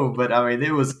guess so, but I mean,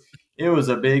 it was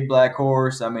a big black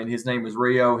horse. I mean, his name was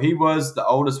Rio. He was the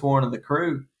oldest one of the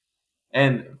crew.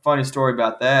 And funny story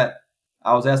about that,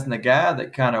 I was asking the guy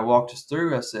that kind of walked us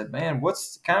through. I said, "Man,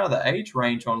 what's kind of the age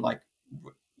range on like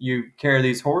you carry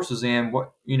these horses in?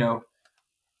 What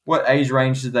age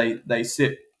range do they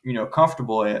sit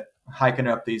comfortable at hiking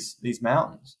up these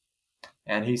mountains?"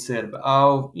 And he said,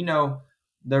 "Oh,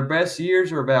 their best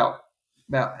years are about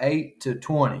 8 to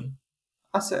 20."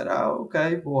 I said, "Oh,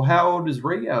 okay. Well, how old is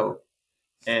Rio?"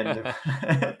 And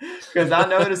because I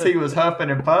noticed he was huffing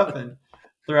and puffing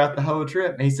throughout the whole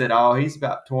trip. And he said, "Oh, he's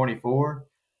about 24."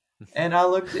 And I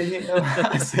looked at him.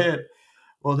 I said,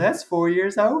 "Well, that's 4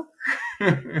 years old."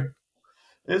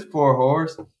 This poor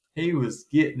horse, he was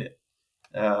getting it,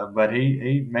 but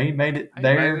he made it He made it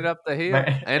there. up the hill,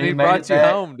 and He he made brought it you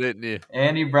back, home, didn't you?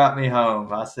 and he brought me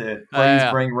home. I said, "Please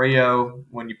Yeah. bring Rio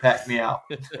when you pack me out."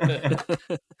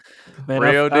 Man,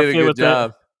 Rio I did a fit good with that.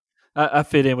 job. I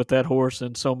fit in with that horse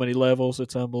in so many levels.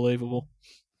 It's unbelievable.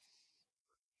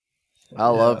 I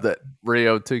love Yeah. that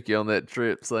Rio took you on that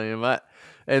trip, Sam.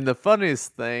 And the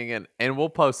funniest thing, and we'll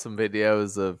post some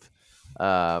videos of,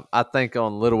 I think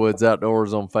on Littlewoods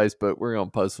Outdoors on Facebook, we're gonna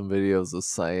post some videos of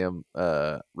Sam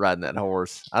riding that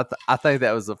horse. I think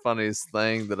that was the funniest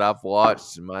thing that I've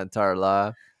watched in my entire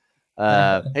life.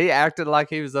 He acted like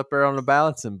he was up there on the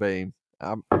balancing beam.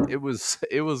 It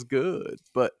was good,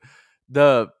 but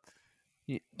the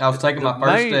I was taking the my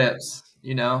first main steps,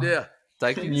 yeah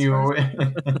taking and his you first.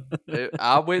 were.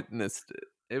 I witnessed it.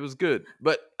 It was good.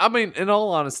 But I mean, in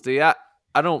all honesty, I'm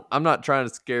not trying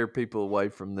to scare people away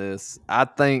from this. I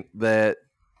think that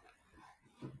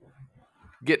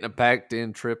getting a packed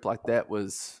in trip like that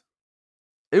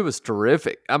it was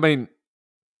terrific. I mean,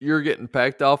 you're getting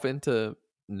packed off into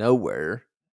nowhere.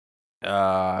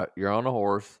 You're on a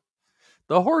horse.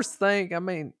 The horse thing, I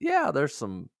mean, yeah, there's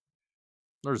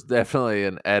definitely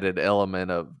an added element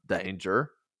of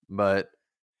danger, but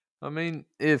I mean,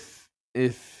 if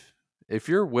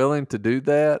you're willing to do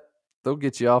that, they'll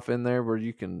get you off in there where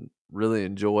you can really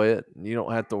enjoy it, and you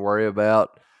don't have to worry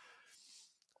about,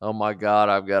 oh my God,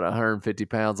 I've got 150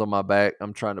 pounds on my back.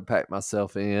 I'm trying to pack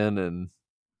myself in and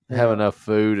have Yeah. enough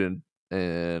food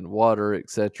and water,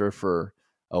 etc. for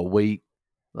a week.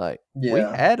 Like we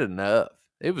Yeah. had enough.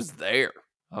 It was there.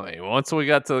 I mean, once we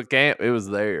got to the camp, it was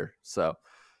there. So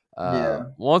Yeah.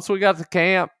 once we got to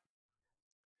camp,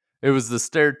 it was the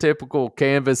stereotypical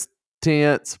canvas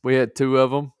tents. We had two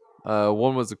of them.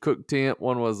 One was a cook tent.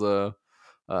 One was a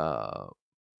uh,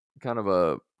 kind of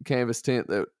a canvas tent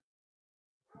that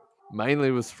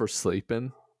mainly was for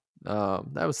sleeping.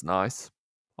 That was nice.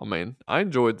 I mean, I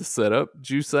enjoyed the setup. Did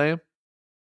you, Sam?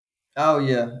 Oh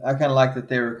yeah. I kind of like that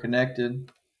they were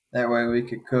connected. That way we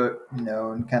could cook,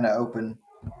 and kind of open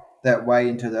that way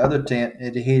into the other tent.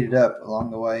 It heated up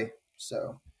along the way,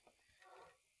 so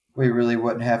we really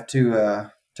wouldn't have to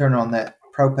turn on that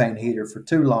propane heater for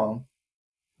too long.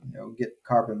 Get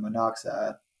carbon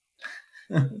monoxide.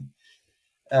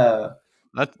 uh,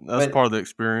 That's But- part of the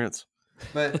experience.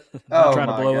 But Not oh trying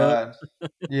to my blow up. God,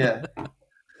 yeah,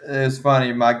 it was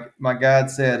funny. My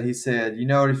guide said, he said,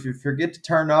 if you forget to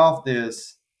turn off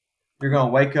this, you're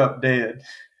gonna wake up dead.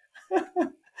 I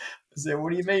said,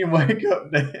 what do you mean wake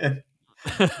up dead?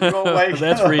 You're gonna wake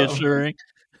That's up. reassuring.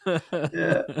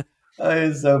 Yeah,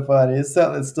 it's so funny. It's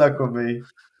something that stuck with me.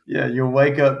 Yeah, you'll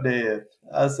wake up dead.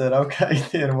 I said, okay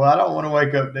then. Well, I don't want to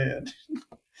wake up dead.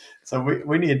 So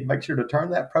we need to make sure to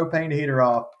turn that propane heater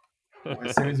off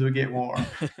as soon as we get warm.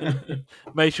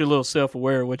 Makes you a little self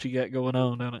aware of what you got going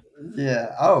on, doesn't it?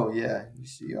 Yeah. Oh yeah.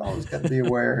 You always got to be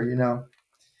aware.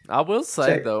 I will say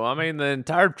Check. though, I mean, the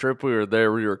entire trip we were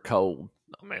there, we were cold.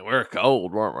 I mean, we were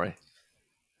cold, weren't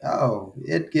we? Oh,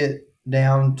 it get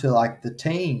down to like the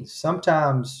teens,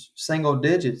 sometimes single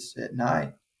digits at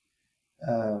night.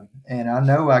 And I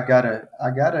know I got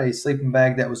a sleeping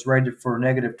bag that was rated for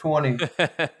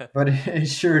 -20, but it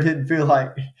sure didn't feel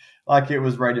like it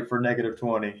was rated for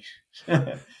 -20.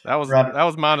 That was Right.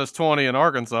 -20 in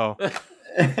Arkansas.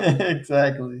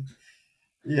 Exactly.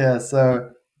 Yeah.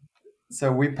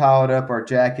 So we piled up our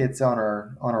jackets on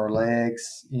our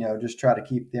legs, just try to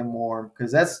keep them warm,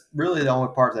 because that's really the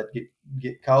only part that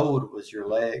get cold was your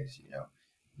legs.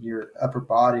 Your upper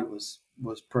body was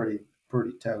pretty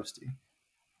toasty.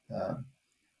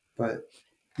 But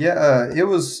yeah, it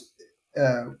was.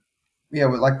 Yeah,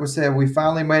 like we said, we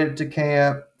finally made it to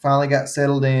camp. Finally got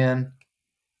settled in.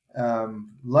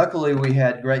 Luckily, we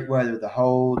had great weather the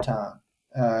whole time.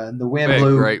 The We wind had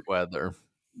blew. great weather.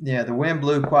 Yeah, the wind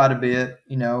blew quite a bit,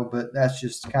 but that's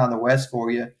just kind of the west for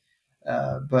you.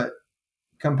 But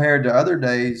compared to other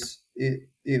days,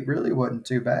 it really wasn't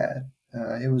too bad.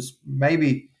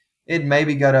 It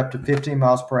maybe got up to 15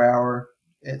 miles per hour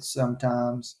at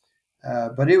sometimes,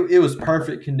 but it was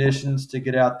perfect conditions to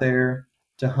get out there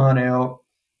to hunt elk,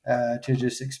 to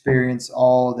just experience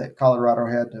all that Colorado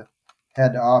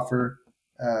had to offer.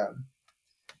 Um,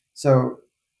 so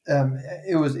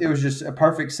it was just a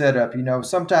perfect setup.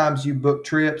 Sometimes you book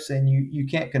trips and you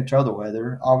can't control the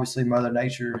weather. Obviously, Mother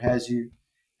Nature has you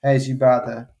by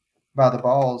the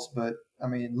balls. But I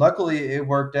mean, luckily it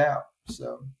worked out.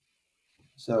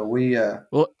 So we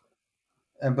Well,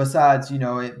 and besides,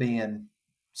 it being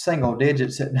single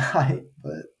digits at night,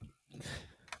 but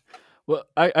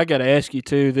I got to ask you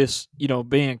too. This,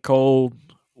 being cold,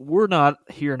 we're not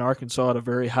here in Arkansas at a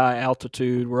very high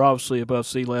altitude. We're obviously above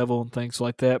sea level and things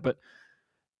like that. But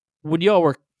when y'all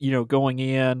were, going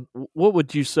in, what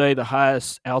would you say the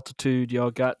highest altitude y'all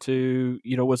got to?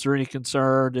 Was there any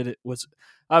concern that it was?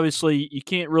 Obviously, you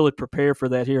can't really prepare for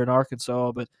that here in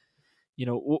Arkansas. But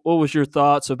what was your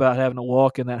thoughts about having to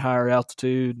walk in that higher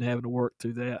altitude and having to work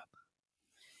through that?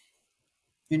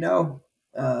 you know,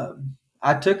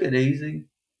 I took it easy.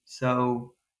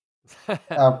 So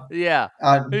I, Yeah,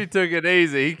 I he took it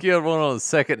easy. He killed one on the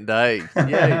second day.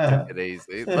 Yeah, he took it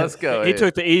easy. Let's go He ahead.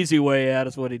 took the easy way out,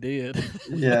 is what he did.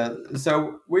 Yeah.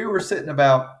 So we were sitting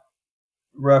about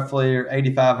roughly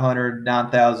 8,500,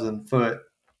 9,000 foot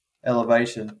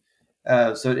elevation.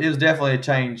 So it was definitely a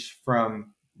change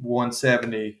from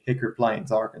 170 Hickory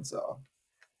Plains, Arkansas.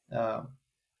 Um,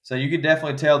 so you could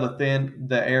definitely tell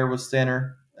the air was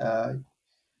thinner.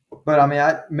 But I mean,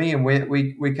 me and Whit,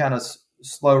 we kind of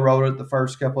slow rolled it the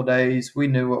first couple of days. We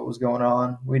knew what was going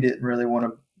on. We didn't really want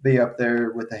to be up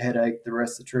there with a headache the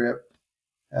rest of the trip.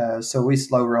 So we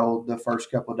slow rolled the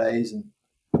first couple of days, and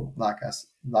like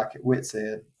Whit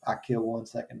said, I killed one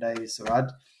second day. So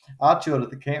I chilled at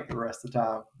the camp the rest of the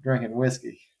time drinking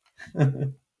whiskey.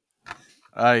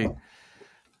 Hey,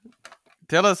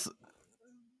 tell us,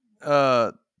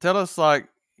 like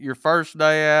your first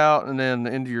day out and then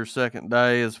into your second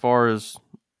day, as far as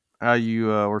how you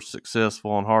were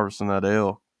successful in harvesting that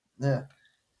elk. Yeah.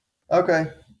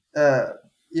 Okay. Uh,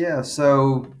 yeah.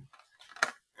 So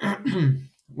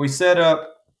we set up.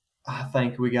 I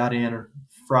think we got in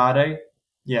Friday.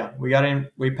 Yeah, we got in.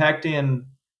 We packed in.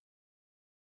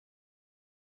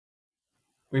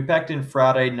 We packed in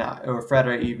Friday night or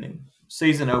Friday evening.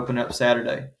 Season opened up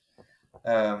Saturday.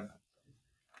 Um,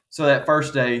 so that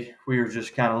first day we were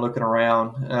just kind of looking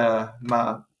around.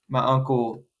 My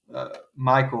uncle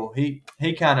Michael, he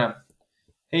had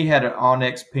an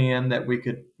onyx pin that we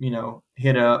could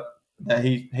hit up, that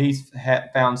he's had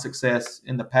found success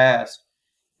in the past,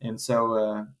 and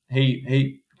so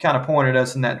he kind of pointed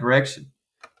us in that direction.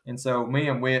 And so me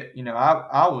and Whit,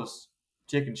 I was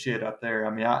chicken shit up there. I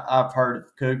mean, I've heard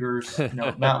of cougars,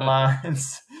 mountain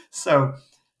lions. So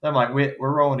I'm like, Whit,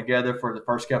 we're rolling together for the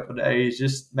first couple of days.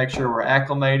 Just make sure we're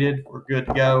acclimated. We're good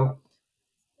to go.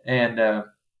 And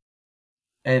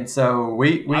And so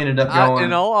we ended up going.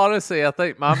 In all honesty, I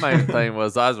think my main thing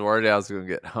was I was worried I was going to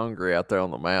get hungry out there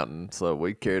on the mountain, so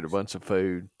we carried a bunch of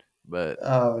food. But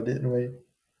Oh, didn't we?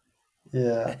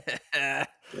 Yeah,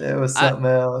 it was I, something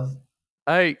else.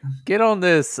 hey, get on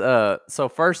this. So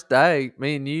first day,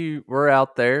 me and you were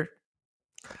out there.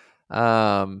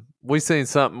 We seen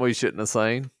something we shouldn't have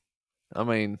seen. I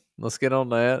mean, let's get on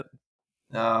that.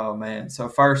 Oh man! So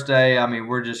first day, I mean,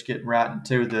 we're just getting right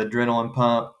into the adrenaline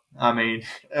pump. I mean,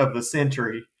 of the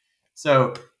century.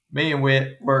 So me and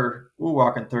Whit, we're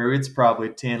walking through. It's probably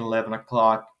 10, 11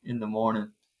 o'clock in the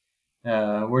morning.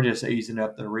 We're just easing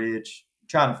up the ridge,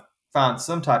 trying to find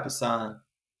some type of sign,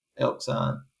 elk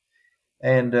sign,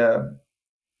 and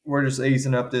we're just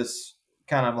easing up this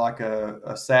kind of like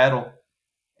a saddle.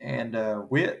 And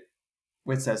Whit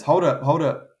says, "Hold up, hold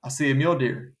up! I see a mule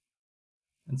deer."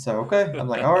 And so, okay, I'm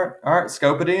like, all right,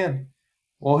 scope it in.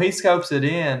 Well, he scopes it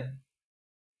in.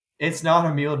 It's not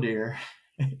a mule deer.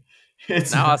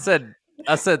 It's Now I said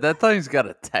that thing's got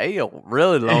a tail,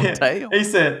 really long tail. he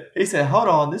said, hold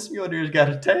on, this mule deer's got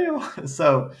a tail.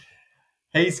 So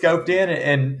he scoped in,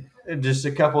 and in just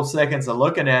a couple seconds of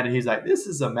looking at it, he's like, this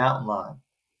is a mountain lion.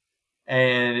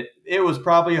 And it was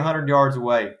probably 100 yards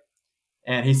away.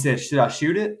 And he said, should I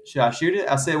shoot it? Should I shoot it?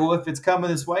 I said, well, if it's coming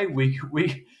this way,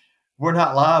 we're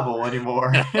not liable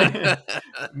anymore.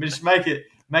 Just make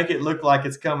it look like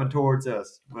it's coming towards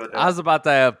us. But I was about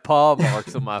to have paw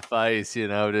marks on my face,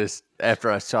 just after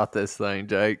I shot this thing,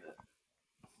 Jake.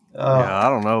 Yeah, I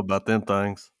don't know about them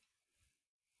things.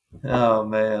 Oh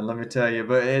man, let me tell you.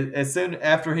 But as soon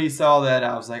after he saw that,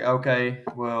 I was like, okay,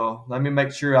 well, let me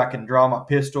make sure I can draw my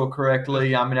pistol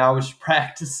correctly. I mean, I was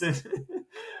practicing.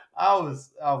 I was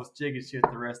chicken shit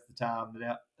the rest of the time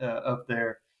up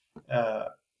there.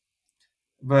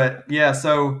 But yeah,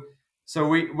 so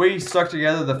we stuck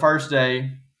together the first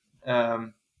day.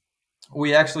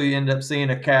 We actually ended up seeing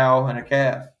a cow and a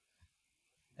calf.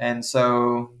 And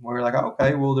so we were like,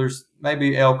 okay, well, there's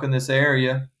maybe elk in this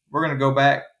area. We're going to go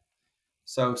back.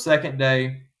 So second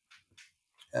day,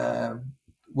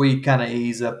 we kind of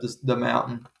ease up the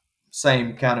mountain,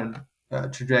 same kind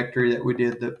of trajectory that we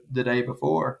did the day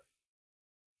before.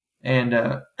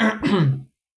 And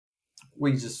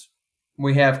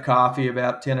we have coffee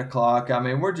about 10 o'clock. I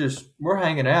mean, we're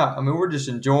hanging out. I mean, we're just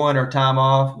enjoying our time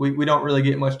off. We don't really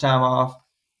get much time off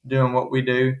doing what we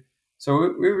do.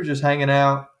 So we were just hanging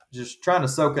out, just trying to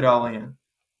soak it all in.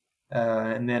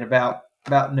 And then about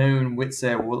noon, Whit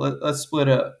said, well, let's split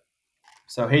up.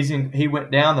 So he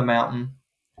went down the mountain,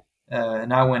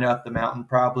 and I went up the mountain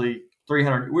probably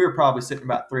 300. We were probably sitting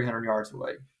about 300 yards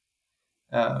away.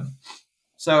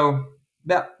 So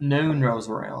about noon rolls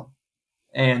around,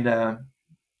 and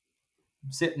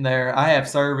sitting there, I have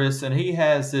service, and he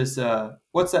has this.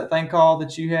 What's that thing called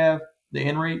that you have? The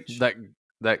InReach.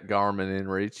 That Garmin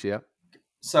InReach, yeah.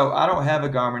 So I don't have a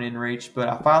Garmin InReach, but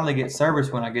I finally get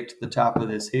service when I get to the top of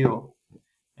this hill,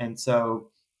 and so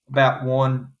about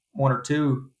one or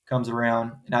two comes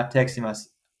around, and I text him.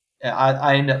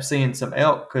 I end up seeing some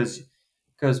elk because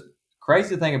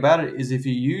crazy thing about it is if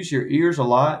you use your ears a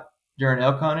lot during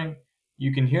elk hunting,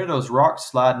 you can hear those rocks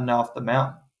sliding off the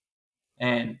mountain,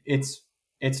 and it's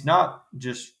not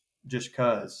just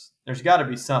cause there's got to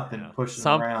be something pushing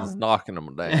them around. Something's knocking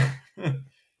them down.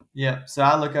 Yeah. So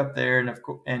I look up there,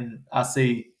 and I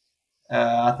see.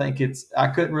 I think I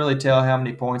couldn't really tell how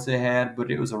many points they had,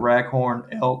 but it was a raghorn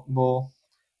elk bull,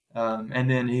 and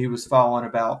then he was following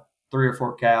about 3 or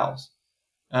 4 cows.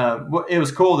 It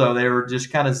was cool though; they were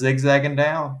just kind of zigzagging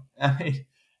down. I mean,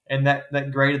 and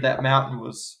that grade of that mountain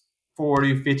was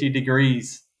 40, 50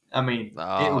 degrees. I mean,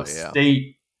 it was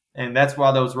steep, and that's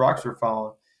why those rocks were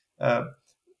falling. I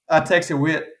texted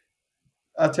Whit.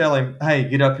 I tell him, "Hey,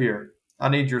 get up here. I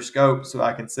need your scope so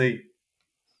I can see."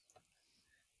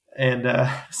 And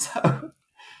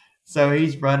so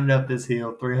he's running up this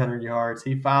hill 300 yards.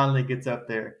 He finally gets up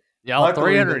there. Y'all,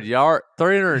 Luckily,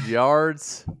 300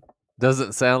 yards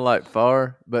doesn't sound like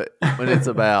far, but when it's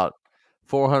about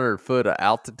 400 foot of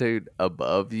altitude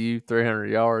above you,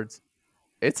 300 yards,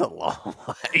 it's a long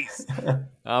ways.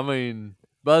 I mean,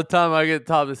 by the time I get to the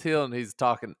top of this hill and he's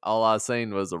talking, all I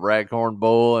seen was a raghorn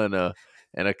bull and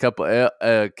a couple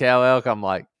cow elk. I'm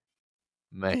like,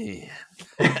 man,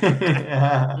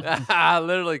 I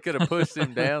literally could have pushed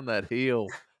him down that hill.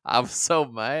 I was so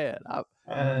mad.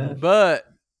 But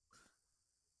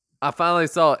I finally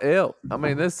saw elk. I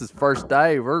mean, this is first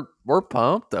day. We're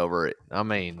pumped over it. I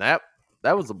mean, that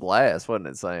was a blast, wasn't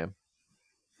it, Sam?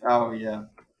 Oh yeah.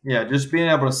 Yeah, just being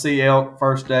able to see elk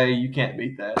first day, you can't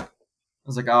beat that. I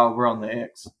was like, oh, we're on the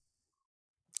X.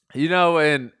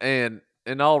 And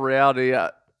in all reality,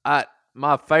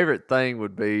 my favorite thing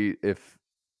would be if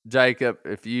Jacob,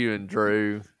 if you and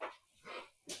Drew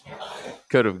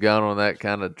could have gone on that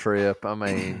kind of trip. I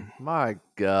mean, my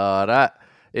God,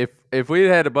 if we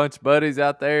had a bunch of buddies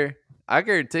out there, I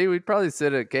guarantee we'd probably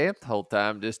sit at camp the whole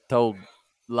time, just told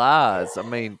lies. I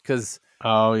mean, because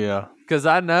yeah,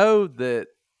 I know that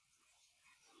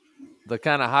the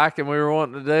kind of hiking we were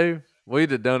wanting to do,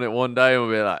 we'd have done it one day and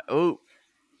we'd be like, oh,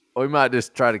 we might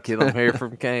just try to kill them here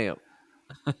from camp.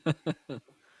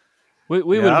 we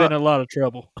would have been in a lot of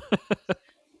trouble.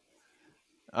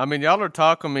 I mean, y'all are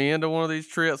talking me into one of these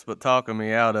trips, but talking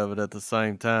me out of it at the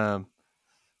same time.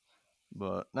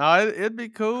 But no, it'd be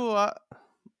cool.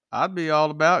 I'd be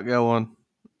all about going.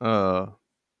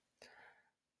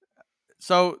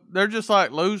 So they're just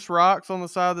like loose rocks on the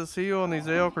side of this hill, and these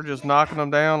elk are just knocking them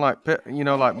down like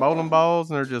like bowling balls,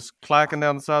 and they're just clacking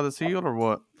down the side of this hill, or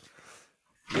what?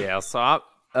 Yeah, so I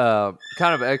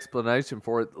kind of explanation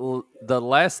for it. The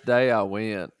last day I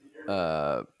went,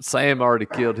 Sam already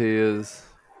killed his,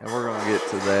 and we're gonna get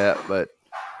to that, but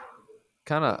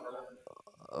kind of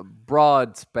a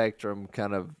broad spectrum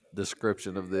kind of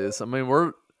description of this. I mean,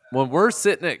 when we're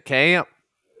sitting at camp,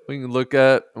 we can look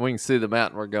up and we can see the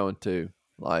mountain we're going to,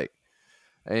 like,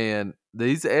 and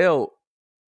these elk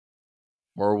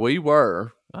where we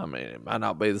were. I mean, it might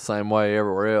not be the same way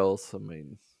everywhere else. I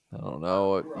mean, I don't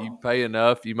know. If you pay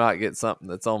enough, you might get something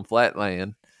that's on flat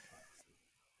land.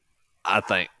 I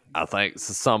think at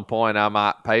some point I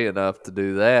might pay enough to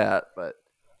do that, but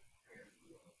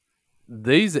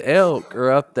these elk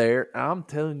are up there. I'm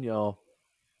telling y'all,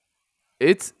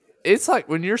 it's like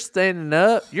when you're standing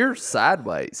up, you're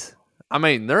sideways. I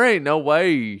mean, there ain't no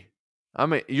way. I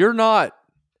mean, you're like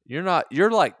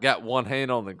got one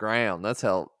hand on the ground. That's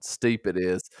how steep it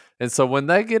is. And so when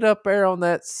they get up there on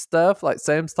that stuff, like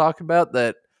Sam's talking about,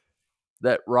 that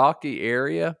rocky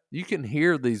area, you can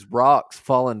hear these rocks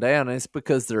falling down. And it's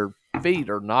because their feet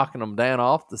are knocking them down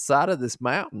off the side of this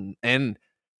mountain. And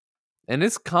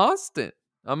it's constant.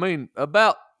 I mean,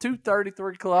 about 2:30,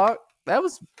 3 o'clock. That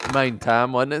was main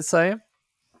time, wasn't it, Sam?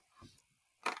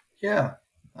 Yeah.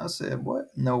 I said, what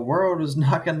in the world is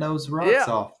knocking those rocks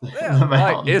off the Like,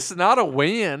 mountain? it's not a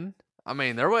wind. I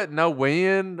mean, there wasn't no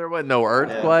wind. There wasn't no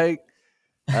earthquake.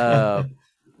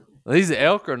 These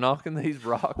elk are knocking these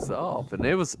rocks off, and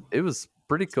it was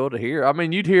pretty cool to hear. I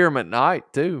mean, you'd hear them at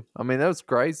night too. I mean, that was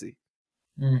crazy.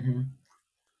 Mm-hmm.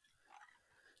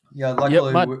 Yeah,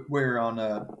 luckily we're on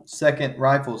a second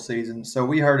rifle season, so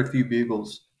we heard a few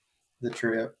bugles the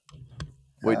trip.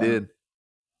 We did.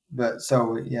 But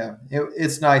so yeah,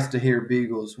 it's nice to hear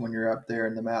bugles when you're up there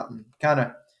in the mountain. Kind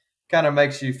of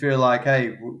makes you feel like,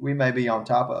 hey, we may be on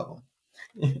top of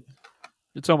them.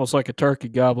 It's almost like a turkey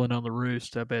gobbling on the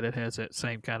roost. I bet it has that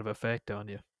same kind of effect on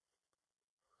you.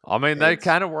 I mean, they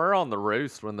kind of were on the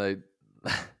roost when they,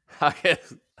 I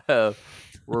guess,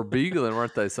 were bugling,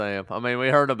 weren't they, Sam? I mean, we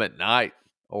heard them at night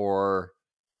or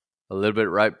a little bit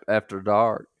right after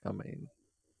dark. I mean,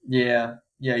 yeah,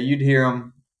 you'd hear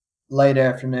them late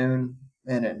afternoon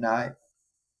and at night.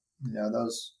 You know,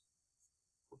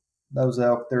 those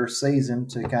elk, they're seasoned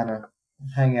to kind of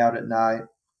hang out at night,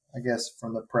 I guess,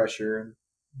 from the pressure and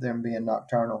them being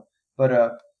nocturnal.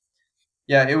 But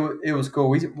yeah, it was cool.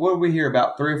 What did we hear,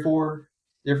 about 3 or 4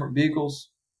 different bugles,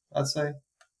 I'd say.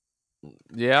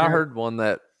 Yeah, I heard one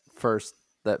that first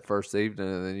evening,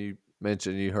 and then you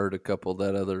mentioned you heard a couple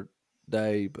that other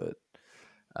day, but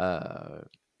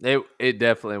it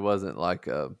definitely wasn't like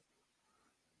a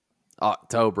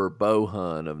October bow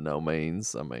hunt of no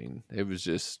means. I mean, it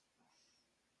was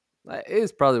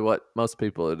probably what most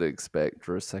people would expect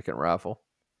for a second rifle.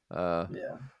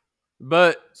 Yeah.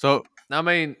 But So I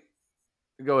mean,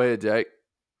 go ahead, Jake.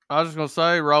 I was just gonna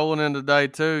say, rolling into day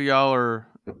 2, y'all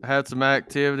had some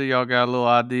activity. Y'all got a little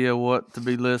idea what to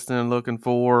be listening and looking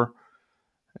for,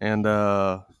 and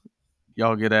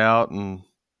y'all get out and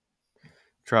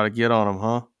try to get on them,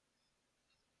 huh?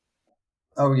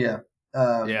 Oh yeah.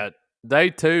 Yeah, day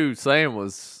 2, Sam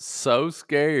was so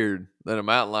scared that a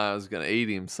mountain lion was going to eat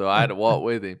him, so I had to walk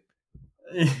with him.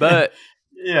 But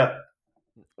yeah,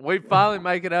 we finally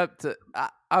make it up to.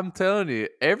 I'm telling you,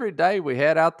 every day we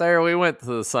had out there, we went to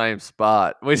the same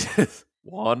spot. We just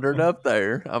wandered up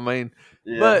there. I mean,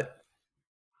 but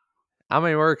I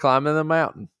mean, we're climbing the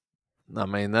mountain. I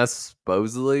mean, that's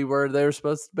supposedly where they're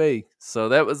supposed to be. So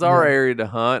that was our area to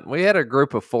hunt. We had a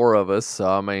group of 4 of us. So,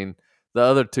 I mean, the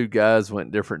other 2 guys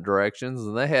went different directions,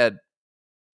 and they had,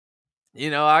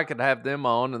 I could have them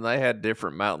on, and they had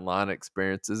different mountain lion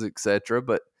experiences, etc.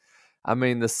 But, I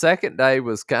mean, the second day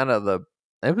was kind of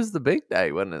it was the big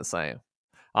day, wasn't it, Sam?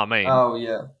 I mean, oh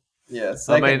yeah.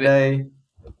 Second day.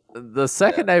 The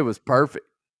second day was perfect.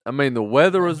 I mean, the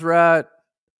weather was right,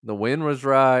 the wind was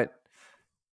right.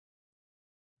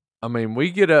 I mean, we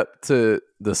get up to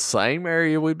the same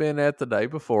area we've been at the day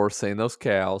before, seeing those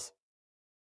cows,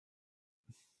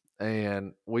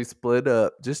 and we split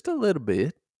up just a little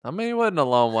bit. I mean, it wasn't a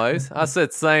long ways. I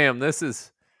said, Sam, this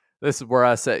is where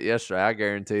I sat yesterday. I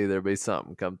guarantee there'll be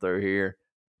something come through here.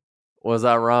 Was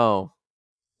I wrong?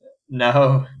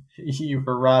 No, you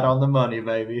were right on the money,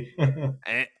 baby.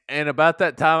 And about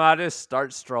that time, I just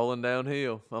start strolling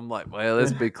downhill. I'm like, well,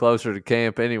 let's be closer to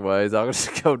camp, anyways. I'll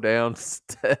just go down.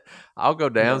 I'll go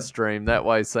downstream. That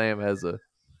way, Sam has a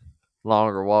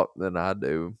longer walk than I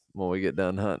do when we get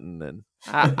done hunting. And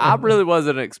I really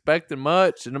wasn't expecting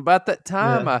much. And about that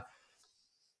time, Yeah.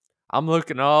 I'm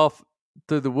looking off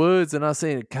through the woods and I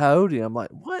seen a coyote. I'm like,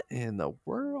 what in the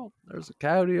world? There's a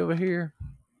coyote over here.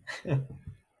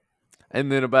 And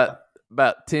then about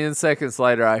 10 seconds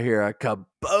later, I hear a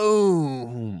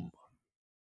kaboom.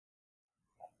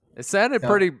 It sounded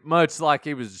pretty much like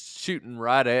he was shooting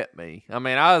right at me. I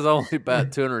mean, I was only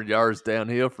about 200 yards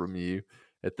downhill from you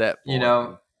at that point. You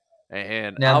know,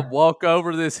 and I now, walk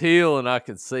over this hill and I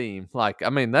can see him. Like, I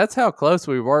mean, that's how close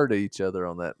we were to each other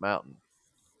on that mountain.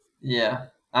 yeah.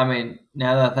 I mean,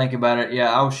 now that I think about it, yeah,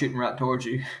 I was shooting right towards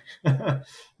you.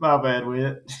 My bad,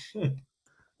 Whit.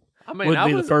 I mean, Wouldn't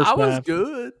be the first I was time.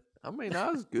 good. I mean,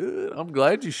 I was good. I'm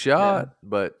glad you shot,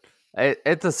 but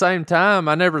at the same time,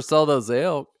 I never saw those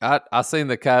elk. I seen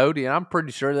the coyote, and I'm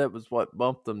pretty sure that was what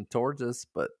bumped them towards us.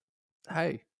 But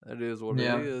hey, that is what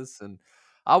it is. And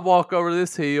I walk over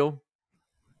this hill.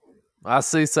 I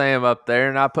see Sam up there,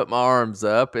 and I put my arms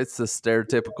up. It's the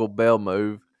stereotypical bell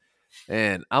move,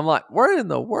 and I'm like, "Where in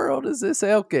the world is this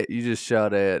elk at you just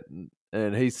shot at?"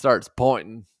 And he starts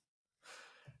pointing.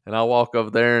 And I walk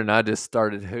over there and I just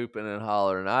started hooping and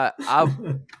hollering.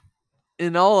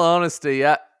 In all honesty,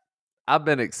 I've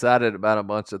been excited about a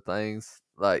bunch of things.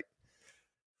 Like,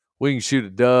 we can shoot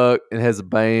a duck and it has a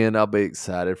band. I'll be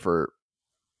excited for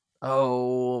a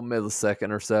millisecond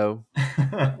or so.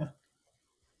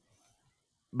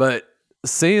 But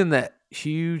seeing that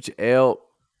huge elk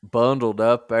bundled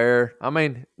up there, I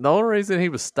mean, the only reason he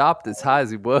was stopped as high as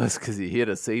he was because he hit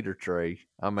a cedar tree.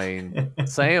 I mean,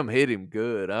 Sam hit him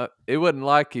good. It wasn't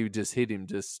like he just hit him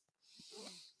just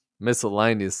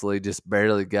miscellaneously, just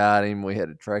barely got him. We had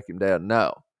to track him down.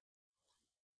 No.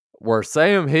 Where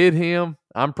Sam hit him,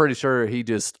 I'm pretty sure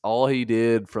all he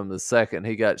did from the second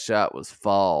he got shot was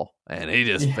fall. And he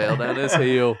just fell down this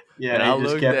hill. Yeah, and he I just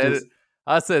looked kept at his. it.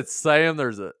 I said, Sam,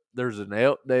 there's an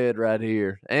elk dead right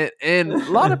here. And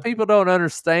a lot of people don't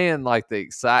understand like the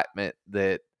excitement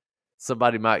that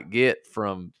somebody might get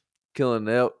from killing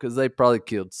an elk because they probably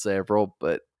killed several.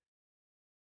 But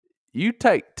you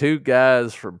take two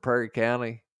guys from Prairie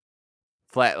County,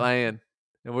 flatland,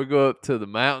 and we go up to the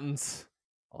mountains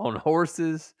on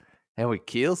horses and we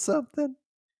kill something?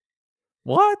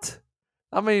 What?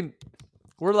 I mean,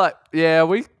 we're like, yeah,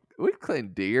 we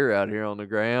clean deer out here on the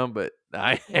ground, but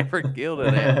I ain't ever killed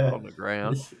an elk on the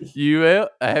ground.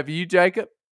 Have you, Jacob?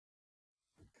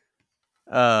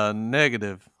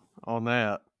 Negative on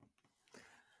that.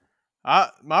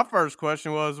 My first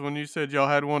question was when you said y'all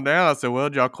had one down. I said, "Well,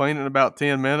 did y'all clean it in about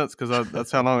 10 minutes? Because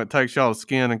that's how long it takes y'all to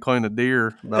skin and clean a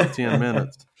deer. About 10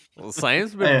 minutes." Well,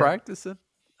 Sam's been practicing.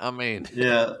 I mean,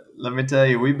 yeah, let me tell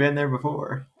you, we've been there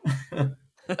before.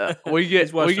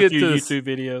 He's watched a few YouTube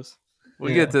videos.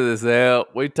 We get to this elk.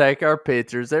 We take our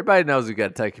pictures. Everybody knows you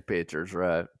got to take your pictures,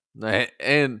 right?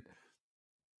 And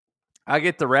I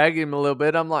get to rag him a little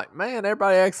bit. I'm like, man,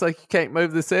 everybody acts like you can't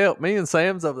move this elk. Me and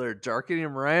Sam's over there jerking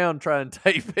him around trying to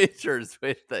take pictures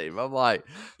with him. I'm like,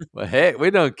 well, heck, we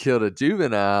done killed a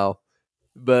juvenile.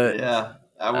 But yeah,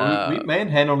 we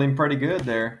manhandled him pretty good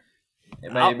there.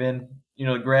 It may have been,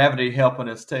 gravity helping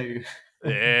us too.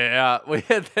 Yeah, we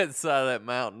had that side of that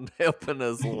mountain helping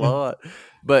us a lot.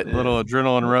 But a little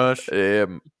adrenaline rush. Yeah,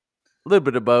 a little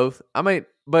bit of both. I mean,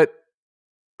 but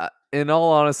in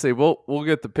all honesty, we'll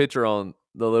get the picture on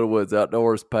the Little Woods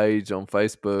Outdoors page on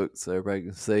Facebook so everybody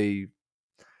can see.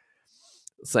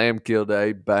 Sam killed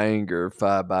a banger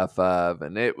 5x5,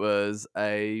 and it was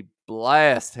a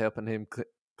blast helping him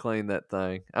clean that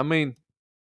thing. I mean,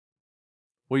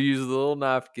 we used the little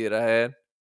knife kit I had.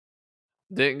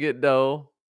 Didn't get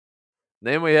dull.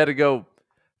 Then we had to go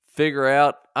figure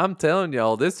out. I'm telling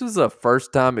y'all, this was a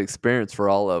first time experience for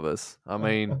all of us. I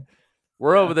mean,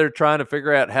 we're over there trying to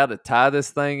figure out how to tie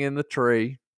this thing in the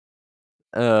tree,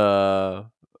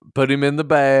 put him in the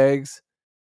bags.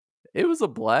 It was a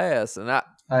blast, and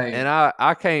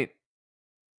I can't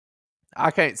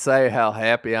say how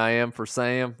happy I am for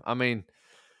Sam. I mean,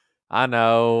 I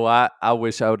know I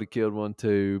wish I would have killed one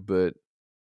too, but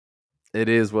it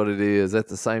is what it is. At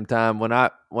the same time, when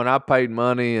I paid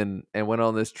money and went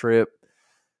on this trip,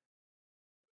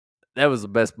 that was the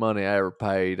best money I ever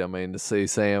paid. I mean, to see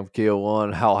Sam kill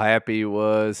one, how happy he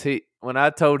was. When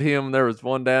I told him there was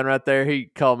one down right there, he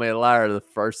called me a liar the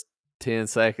first 10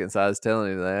 seconds I was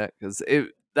telling him that, because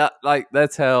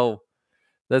that's how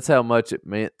much it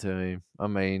meant to him. I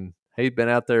mean, he'd been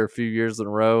out there a few years in a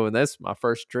row, and that's my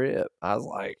first trip. I was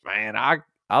like, man,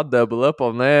 I'll double up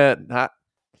on that.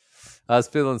 I was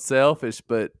feeling selfish,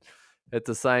 but at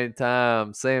the same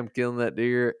time, Sam killing that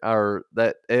deer or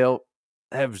that elk,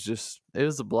 it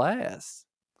was a blast.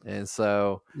 And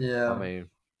so, I mean,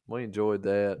 we enjoyed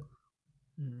that.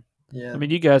 Yeah. I mean,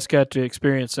 you guys got to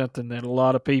experience something that a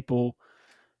lot of people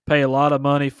pay a lot of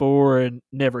money for and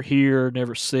never hear,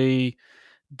 never see.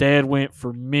 Dad went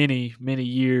for many, many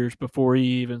years before he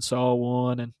even saw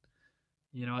one, and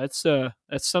that's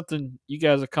something you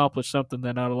guys accomplished, something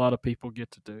that not a lot of people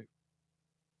get to do.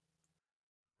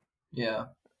 Yeah.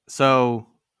 So,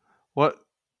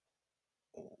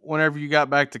 whenever you got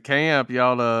back to camp,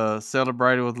 y'all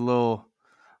celebrated with a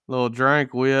little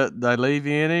drink. Whitt, they leave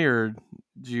you any, or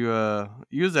did you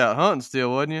was out hunting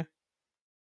still, wasn't you?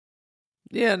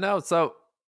 Yeah, no. So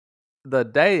the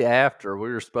day after, we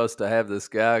were supposed to have this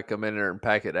guy come in there and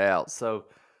pack it out. So,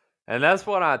 and that's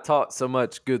when I taught so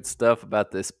much good stuff about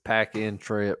this pack in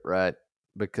trip, right?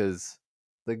 Because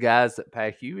the guys that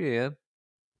pack you in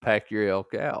pack your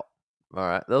elk out. All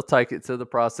right. They'll take it to the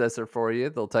processor for you.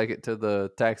 They'll take it to the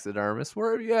taxidermist,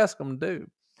 wherever you ask them to do.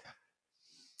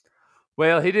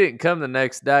 Well, he didn't come the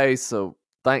next day, so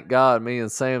thank God me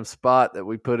and Sam's spot that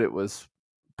we put it was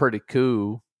pretty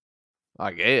cool.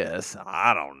 I guess.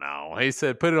 I don't know. He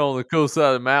said put it on the cool side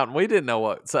of the mountain. We didn't know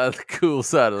what side of the cool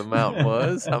side of the mountain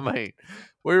was. I mean,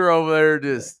 we were over there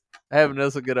just having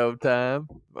us a good old time.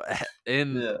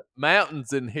 And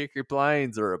mountains in Hickory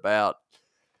Plains are about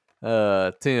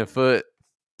 10 foot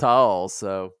tall,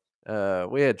 so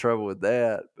we had trouble with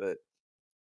that. But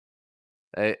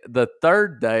the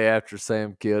third day after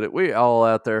Sam killed it, we all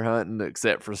out there hunting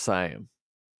except for Sam.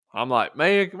 I'm like,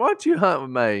 man, why don't you hunt with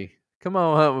me? Come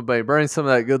on, hunt with me. Bring some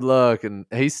of that good luck. And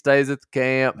he stays at the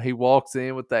camp. He walks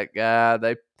in with that guy.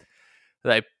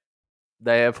 They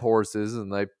have horses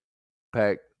and they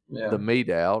pack the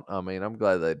meat out. I mean, I'm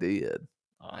glad they did.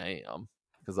 I am,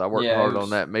 because I worked hard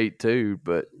on that meat too.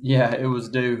 But yeah, it was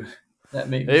due. That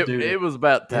meat was due. It was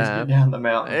about time. Down the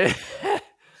mountain.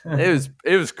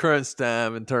 It was crunch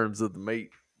time in terms of the meat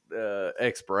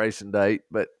expiration date.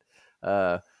 But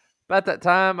about that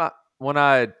time, when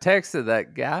I had texted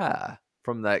that guy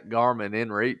from that Garmin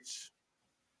InReach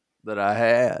that I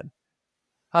had,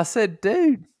 I said,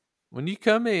 dude, when you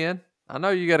come in, I know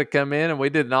you got to come in, and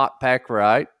we did not pack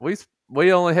right.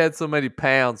 We only had so many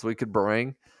pounds we could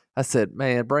bring. I said,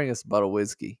 man, bring us a bottle of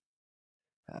whiskey.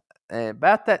 And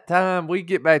about that time, we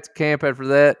get back to camp after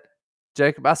that.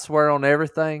 Jacob, I swear on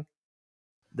everything,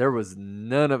 there was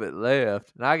none of it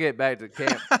left. And I get back to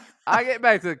camp. I get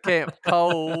back to the camp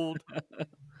cold,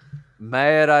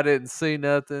 mad I didn't see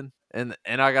nothing. And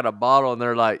I got a bottle, and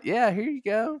they're like, yeah, here you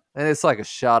go. And it's like a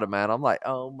shot amount. I'm like,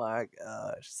 oh my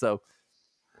gosh. So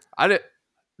I did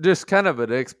just kind of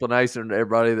an explanation to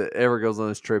everybody that ever goes on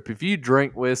this trip. If you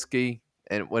drink whiskey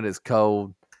and when it's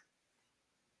cold,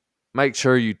 make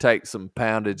sure you take some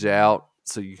poundage out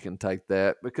so you can take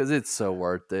that, because it's so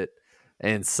worth it.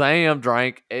 And Sam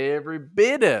drank every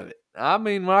bit of it. I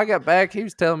mean, when I got back, he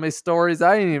was telling me stories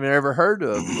I ain't even ever heard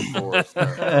of before.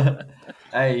 So.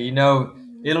 Hey,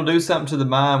 it'll do something to the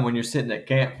mind when you're sitting at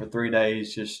camp for 3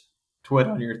 days, just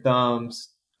twiddling your thumbs,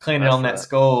 cleaning on that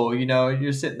skull.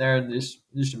 You're sitting there just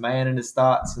a man in his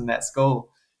thoughts in that skull.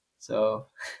 So,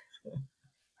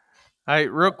 hey,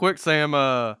 real quick,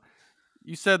 Sam.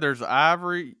 You said there's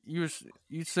ivory. You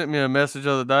sent me a message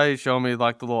the other day showing me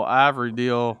like the little ivory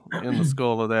deal in the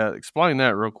skull of that. Explain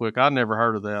that real quick. I never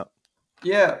heard of that.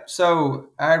 Yeah, so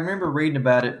I remember reading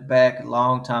about it back a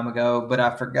long time ago, but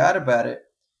I forgot about it.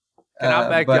 Can I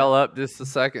back y'all up just a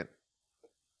second?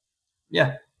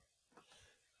 Yeah.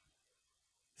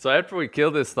 So after we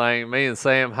kill this thing, me and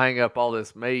Sam hang up all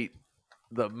this meat.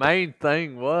 The main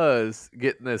thing was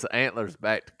getting this antlers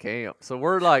back to camp. So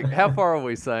we're like, how far are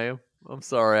we, Sam? I'm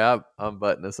sorry, I'm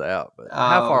butting this out, but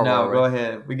how far no, were we? go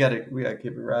ahead. We gotta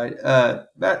keep it right.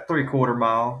 About 3/4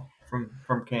 mile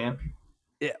from camp.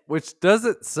 Yeah, which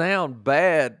doesn't sound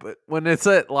bad, but when it's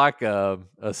at like a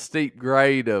steep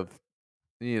grade of,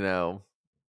 there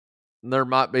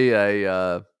might be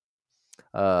a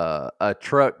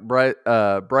truck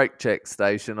brake check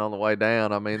station on the way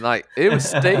down. I mean, like, it was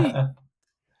steep.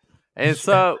 And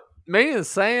so me and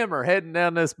Sam are heading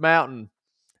down this mountain,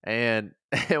 and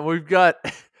we've got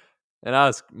and I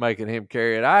was making him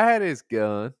carry it. I had his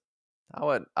gun.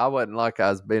 I wasn't like I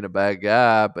was being a bad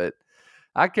guy, but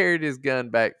I carried his gun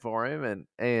back for him,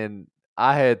 and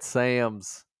I had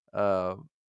Sam's uh,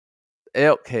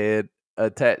 elk head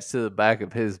attached to the back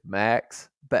of his Max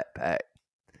backpack.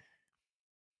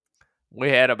 We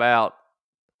had about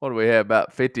what do we have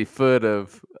about 50 foot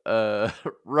of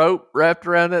rope wrapped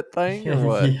around that thing, or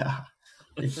what? Yeah.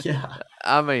 Yeah.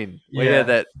 I mean, we Yeah. had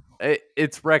that.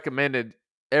 It's recommended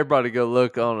everybody go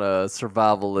look on a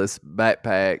survivalist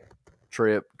backpack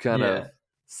trip kind of Yeah.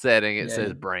 setting. It Yeah.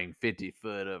 says bring 50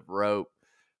 foot of rope.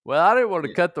 Well, I didn't want to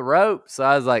Yeah. cut the rope, so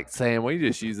I was like, Sam, we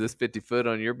just use this 50 foot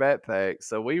on your backpack.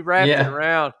 So we wrapped it Yeah.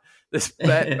 around this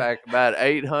backpack about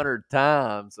 800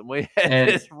 times, and we had And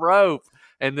this rope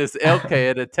and this elk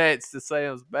head attached to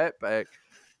Sam's backpack.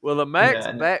 Well, the Max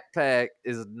yeah. backpack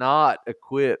is not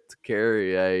equipped to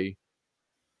carry a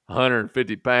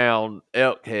 150-pound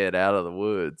elk head out of the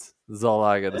woods. Is all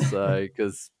I got to say.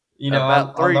 Because You know,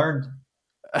 about I three, learned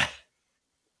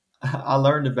I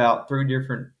learned about 3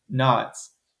 different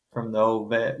knots from the old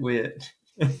vet Whitt,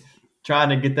 trying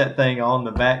to get that thing on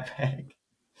the backpack.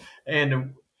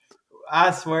 And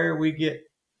I swear we get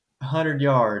 100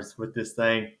 yards with this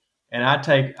thing. And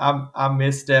I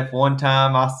misstep one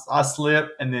time. I slip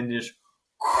and then just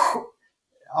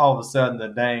all of a sudden the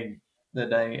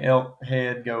dang elk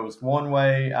head goes one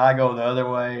way. I go the other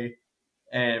way.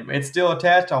 And it's still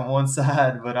attached on one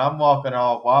side, but I'm walking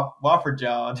all whopper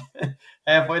jawed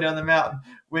halfway down the mountain.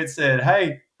 Whit said,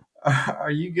 "Hey,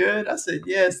 are you good?" I said,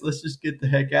 "Yes. Let's just get the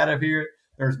heck out of here.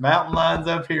 There's mountain lions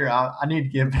up here. I need to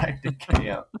get back to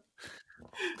camp."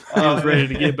 He was Oh, ready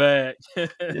to get back.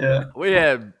 yeah. we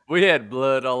had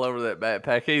blood all over that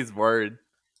backpack. He's worried.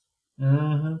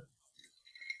 Hmm.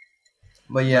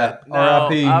 But yeah, But no, I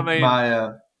R.I.P. mean,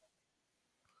 My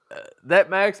that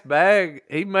Max bag,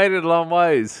 he made it a long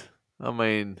ways. I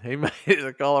mean, he made it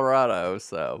to Colorado,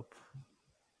 so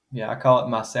yeah, I call it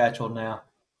my satchel now.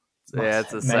 My yeah,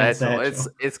 it's a man satchel. It's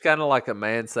satchel. it's kind of like a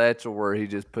man satchel where he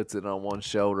just puts it on one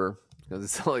shoulder because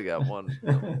it's only got one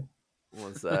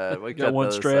side. We Got cut the one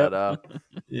other strap. side off.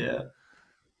 Yeah.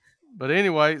 But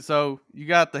anyway, so you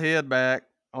got the head back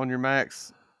on your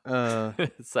Max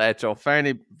Satchel.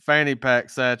 fanny pack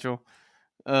satchel.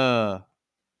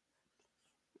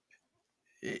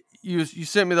 You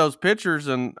sent me those pictures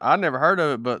and I never heard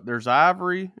of it, but there's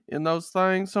ivory in those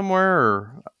things somewhere,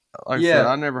 or like I said, Yeah.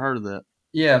 I never heard of that.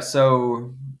 Yeah,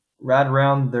 so right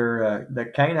around their the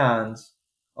canines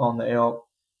on the elk,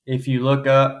 if you look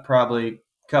up probably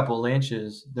a couple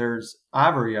inches, there's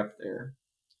ivory up there,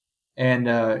 and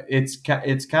it's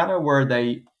kind of where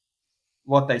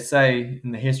what they say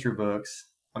in the history books.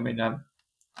 I mean,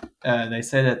 they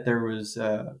say that there was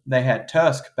they had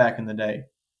tusk back in the day,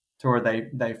 to where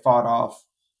they fought off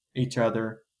each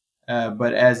other.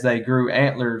 But as they grew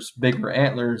antlers, bigger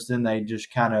antlers, then they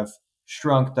just kind of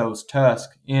shrunk those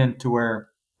tusks into where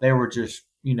they were just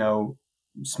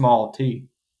small teeth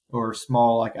or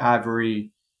small like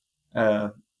ivory uh,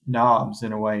 knobs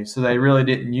in a way. So they really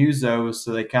didn't use those.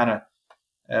 So they kind of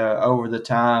over the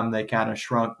time they kind of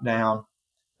shrunk down.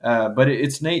 But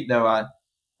it's neat though.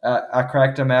 I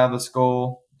cracked them out of the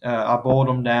skull. I boiled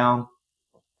them down.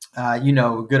 A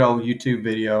good old YouTube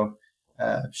video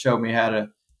showed me how to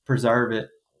preserve it.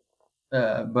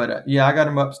 But yeah, I got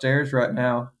them upstairs right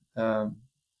now.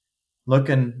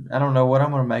 Looking, I don't know what I'm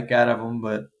gonna make out of them,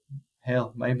 but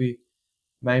hell, maybe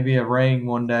a ring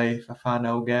one day if I find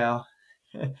an old gal.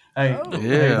 hey, Oh,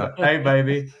 Yeah. hey,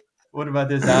 baby, what about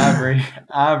this ivory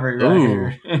right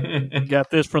Ooh. here? Got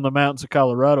this from the mountains of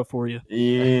Colorado for you.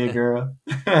 Yeah, girl.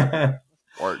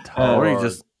 worked Or you hard.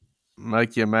 just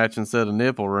make you a matching set of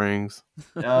nipple rings.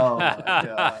 Oh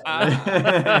my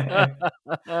god.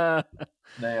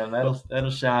 Damn,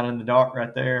 that'll shine in the dark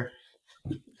right there.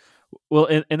 Well,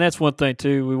 and that's one thing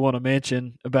too we want to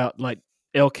mention about like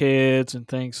elk heads and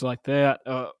things like that.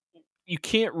 You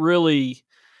can't really.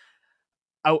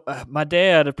 My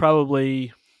dad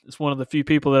probably is one of the few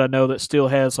people that I know that still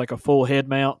has like a full head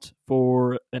mount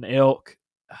for an elk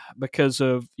because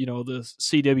of the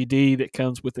CWD that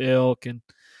comes with elk and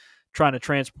trying to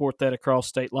transport that across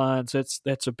state lines.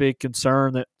 That's a big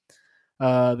concern that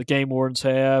the game wardens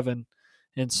have, and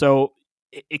so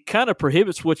it kind of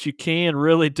prohibits what you can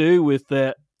really do with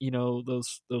that.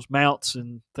 Those mounts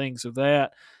and things of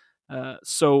that.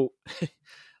 So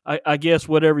I guess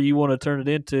whatever you want to turn it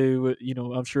into,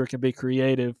 I'm sure it can be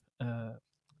creative.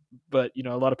 But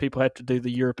a lot of people have to do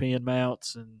the European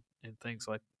mounts and things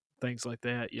like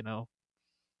that.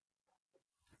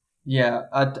 Yeah,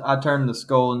 I turned the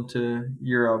skull into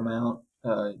Euro mount.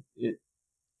 It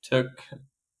took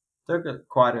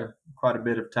quite a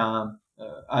bit of time.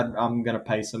 I'm going to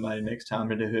pay somebody next time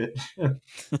to do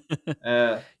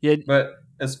it. Yeah, But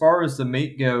as far as the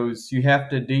meat goes, you have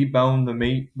to debone the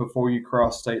meat before you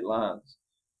cross state lines.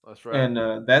 That's right.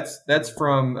 And that's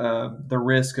from the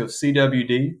risk of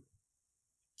CWD.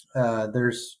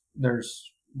 There's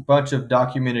a bunch of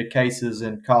documented cases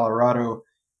in Colorado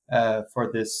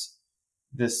for this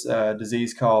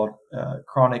disease called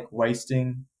chronic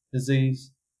wasting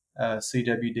disease,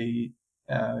 CWD.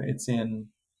 It's in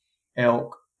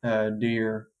elk,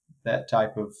 deer, that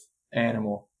type of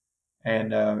animal,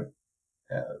 and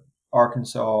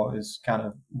Arkansas is kind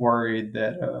of worried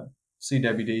that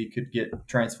CWD could get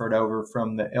transferred over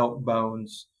from the elk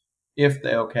bones if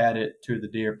the elk had it to the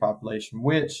deer population,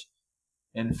 which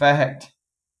in fact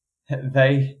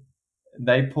they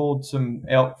pulled some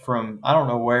elk from I don't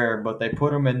know where, but they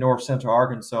put them in north central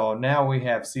Arkansas. Now we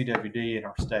have CWD in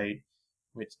our state,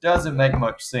 which doesn't make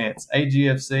much sense.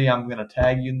 AGFC, I'm going to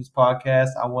tag you in this podcast.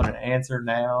 I want an answer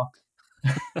now.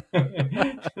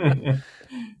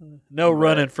 no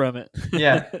running from it.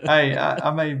 Yeah, hey,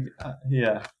 I may,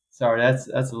 yeah. Sorry, that's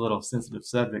a little sensitive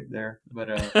subject there, but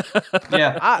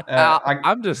yeah,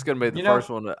 I'm just gonna be the first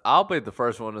one. I'll be the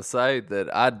first one to say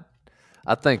that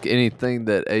I think anything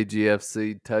that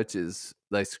AGFC touches,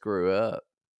 they screw up.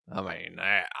 I mean,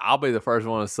 I'll be the first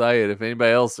one to say it. If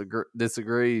anybody else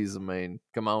disagrees, I mean,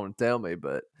 come on and tell me,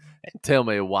 and tell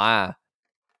me why.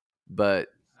 But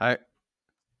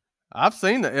I've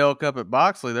seen the elk up at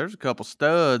Boxley. There's a couple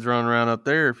studs running around up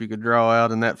there. If you could draw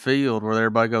out in that field where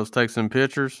everybody goes take some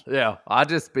pictures. Yeah, I'd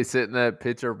just be sitting in that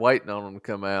picture waiting on them to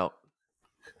come out.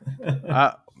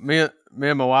 Me and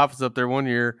my wife was up there one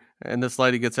year, and this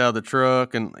lady gets out of the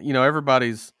truck, and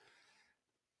everybody's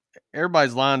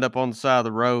lined up on the side of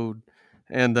the road,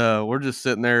 and we're just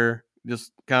sitting there,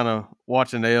 just kind of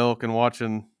watching the elk and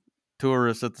watching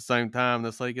tourists at the same time.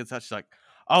 This lady gets out, she's like,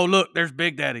 "Oh, look, there's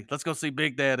Big Daddy. Let's go see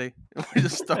Big Daddy." And we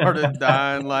just started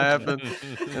dying laughing.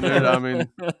 And I mean,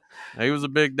 he was a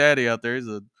big daddy out there.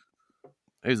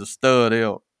 He's a stud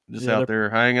elk, just out there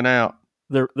hanging out.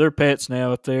 They're pets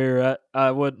now up there.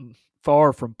 I wasn't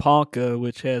far from Ponca,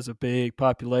 which has a big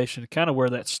population, kind of where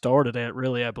that started at,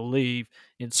 really, I believe,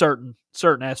 in certain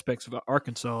aspects of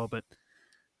Arkansas. But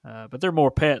there are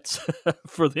more pets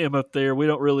for them up there. We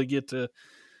don't really get to.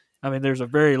 I mean, there's a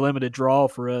very limited draw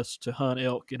for us to hunt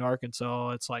elk in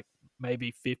Arkansas. It's like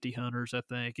maybe 50 hunters, I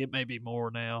think. It may be more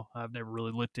now. I've never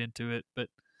really looked into it, but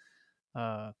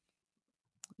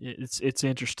it's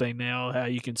interesting now how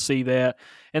you can see that.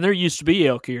 And there used to be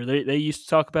elk here. They used to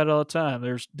talk about it all the time.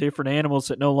 There's different animals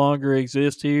that no longer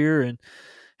exist here and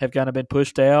have kind of been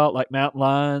pushed out, like mountain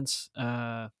lions.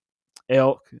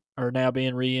 Elk are now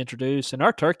being reintroduced, and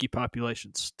our turkey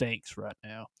population stinks right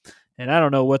now. And I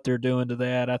don't know what they're doing to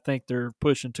that. I think they're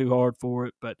pushing too hard for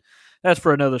it, but that's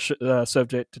for another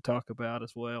subject to talk about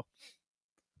as well.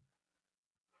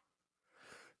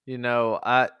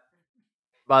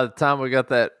 By the time we got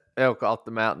that elk off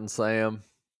the mountain, Sam,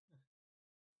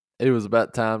 it was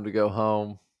about time to go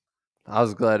home. I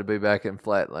was glad to be back in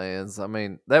Flatlands. I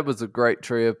mean, that was a great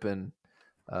trip, and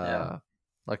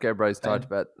like everybody's talked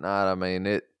about tonight, I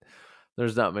mean,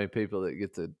 there's not many people that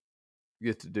get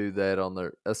to do that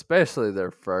on especially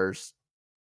their first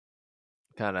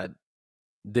kind of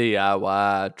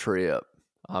DIY trip.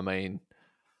 I mean,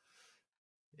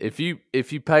 if you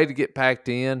pay to get packed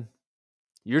in,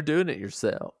 you're doing it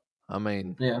yourself. I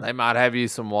mean, they might have you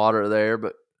some water there,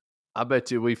 but I bet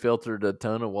you we filtered a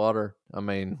ton of water. I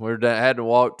mean, we had to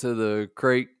walk to the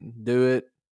creek and do it.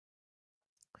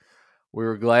 We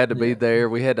were glad to be there.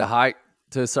 We had to hike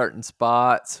to certain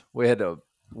spots. We had to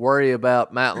worry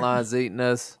about mountain lions eating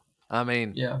us. I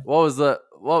mean,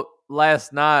 what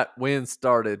last night wind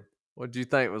started? What did you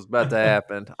think was about to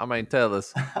happen? I mean, tell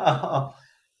us.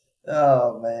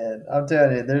 Oh man, I'm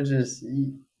telling you, they're just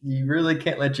you really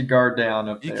can't let your guard down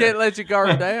up there. You can't let your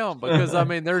guard down because I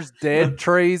mean, there's dead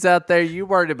trees out there. You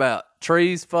worried about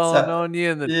trees falling on you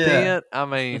in the tent. I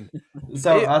mean,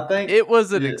 I think it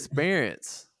was an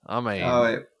experience. I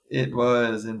mean, it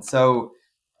was, and so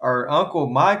our Uncle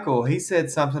Michael, he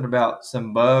said something about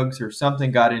some bugs or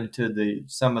something got into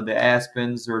some of the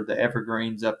aspens or the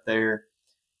evergreens up there,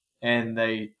 and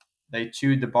they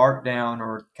chewed the bark down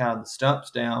or kind of the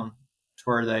stumps down to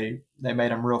where they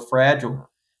made them real fragile.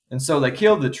 And so they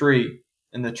killed the tree,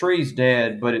 and the tree's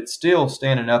dead, but it's still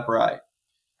standing upright.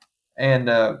 And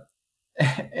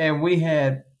and we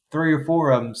had 3 or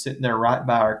 4 of them sitting there right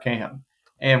by our camp.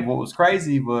 And what was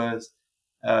crazy was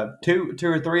 2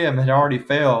 or 3 of them had already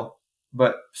fell,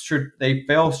 but they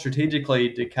fell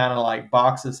strategically to kind of like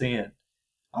box us in.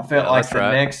 I felt like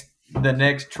the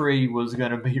next tree was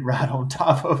going to be right on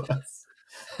top of us.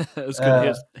 It's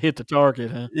gonna hit the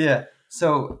target, huh? Yeah.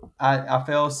 So I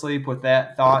fell asleep with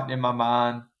that thought in my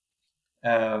mind.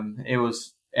 It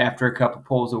was after a couple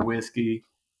pulls of whiskey.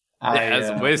 Yeah, it's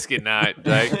a whiskey night,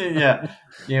 Jake. Yeah,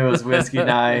 it was whiskey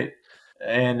night,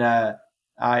 and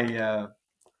I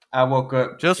woke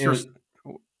up. Just It for was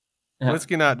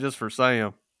whiskey night, just for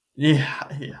Sam.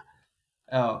 yeah.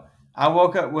 Oh, I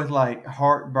woke up with like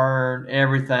heartburn,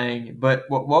 everything. But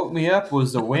what woke me up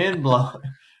was the wind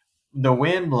the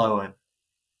wind blowing,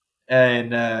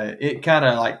 and it kind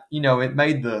of like it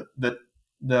made the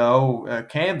old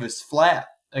canvas flap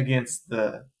against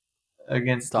the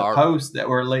Tarp. posts that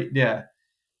were late. Yeah,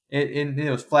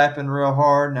 it was flapping real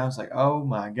hard, and I was like, oh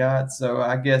my god. So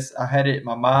I guess I had it in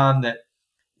my mind that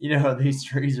these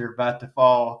trees are about to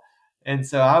fall. And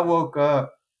so I woke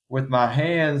up with my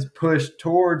hands pushed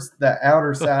towards the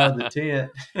outer side of the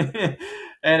tent.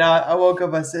 And I woke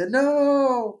up, I said,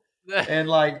 no. And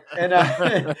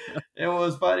it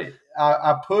was funny.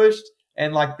 I pushed,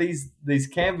 and like these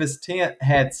canvas tent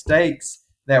had stakes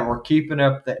that were keeping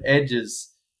up the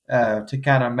edges to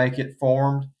kind of make it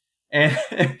formed. And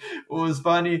what was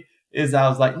funny is I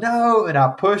was like, no. And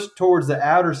I pushed towards the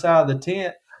outer side of the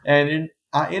tent, and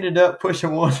I ended up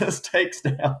pushing one of the stakes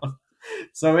down,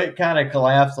 so it kind of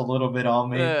collapsed a little bit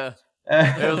on me. Yeah.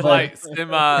 It was But like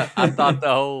semi. I thought the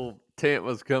whole tent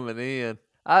was coming in.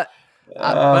 But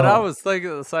I was thinking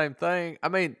the same thing. I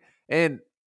mean, and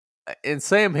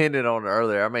Sam hinted on it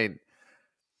earlier. I mean,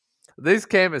 these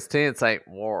canvas tents ain't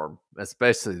warm,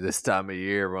 especially this time of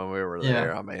year when we were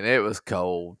there. yeah, I mean, it was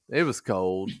cold. It was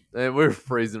cold, and we were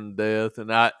freezing to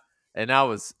death. And I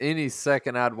was any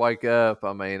second I'd wake up.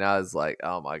 I mean, I was like,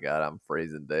 oh my god, I'm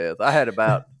freezing to death. I had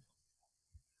about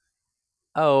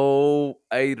 8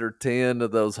 or 10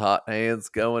 of those hot hands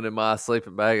going in my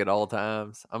sleeping bag at all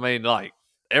times. I mean, like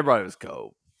everybody was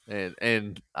cold,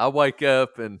 and I wake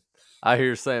up and I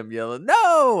hear Sam yelling,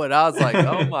 "No!" And I was like,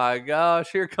 "Oh my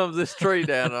gosh, here comes this tree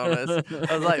down on us."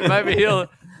 I was like,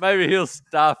 maybe he'll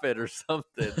stop it or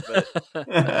something. But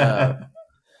uh,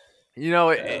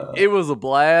 it was a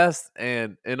blast,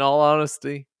 and in all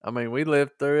honesty, I mean, we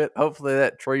lived through it. Hopefully,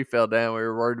 that tree fell down we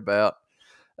were worried about.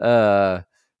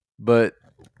 But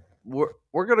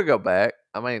we're gonna go back.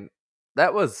 I mean,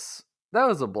 that was that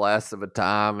was a blast of a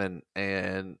time,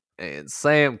 and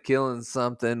Sam killing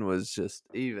something was just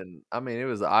even. I mean, it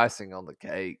was icing on the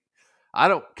cake. I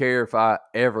don't care if I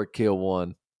ever kill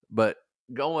one, but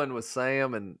going with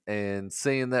Sam and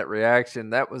seeing that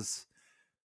reaction, that was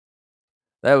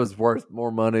worth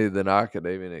more money than I could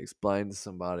even explain to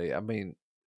somebody. I mean,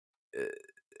 eh,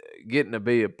 getting to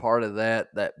be a part of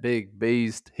that big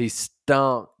beast. He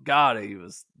stunk. God, he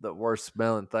was the worst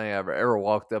smelling thing I've ever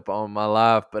walked up on in my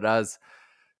life. But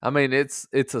I mean, it's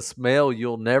a smell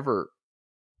you'll never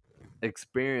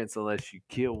experience unless you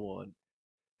kill one,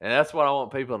 and that's what I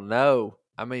want people to know.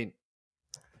 I mean,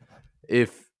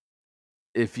 if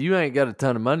if you ain't got a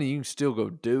ton of money, you can still go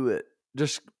do it.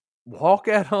 Just walk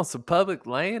out on some public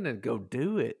land and go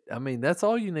do it. I mean, that's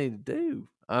all you need to do.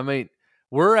 I mean,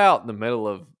 we're out in the middle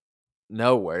of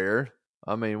nowhere.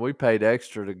 I mean, we paid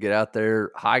extra to get out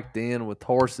there, hiked in with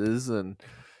horses, and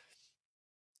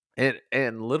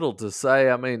little to say.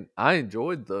 I mean, I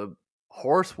enjoyed the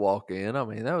horse walk in. I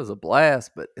mean, that was a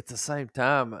blast. But at the same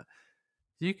time,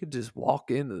 you could just walk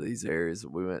into these areas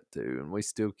that we went to, and we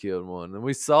still killed one, and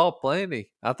we saw plenty.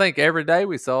 I think every day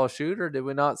we saw a shooter. Did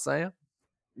we not, Sam?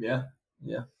 yeah,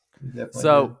 yeah, we definitely did.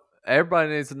 So everybody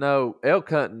needs to know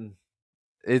elk hunting.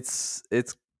 It's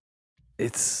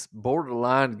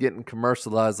borderline getting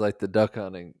commercialized like the duck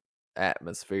hunting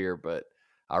atmosphere, but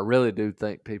I really do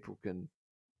think people can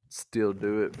still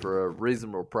do it for a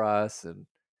reasonable price. And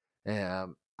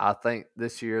I think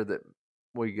this year that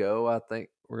we go, I think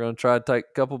we're going to try to take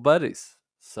a couple buddies.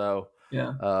 So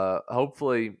Yeah,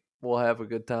 hopefully we'll have a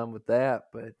good time with that.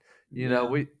 But yeah,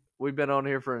 we've been on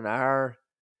here for an hour.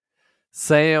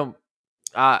 Sam,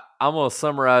 I'm gonna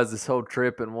summarize this whole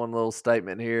trip in one little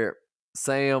statement here.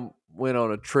 Sam went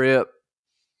on a trip.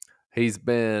 He's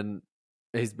been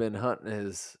he's been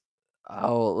hunting at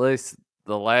least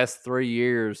the last 3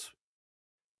 years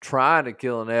trying to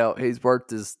kill an elk. He's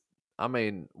worked his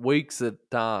weeks at a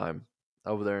time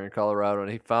over there in Colorado,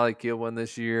 and he finally killed one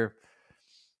this year.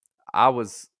 I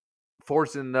was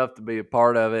fortunate enough to be a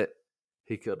part of it.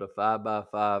 He killed a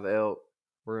 5x5 elk.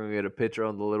 We're gonna get a picture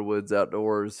on the Little Woods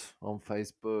Outdoors on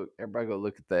Facebook. Everybody go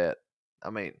look at that. I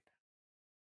mean,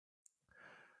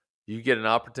 you get an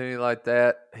opportunity like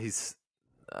that,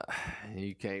 uh,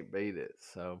 you can't beat it.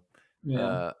 So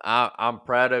yeah, I'm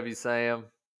proud of you, Sam.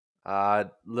 I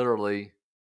literally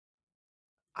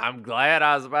I'm glad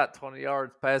I was about 20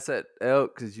 yards past that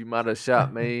elk because you might have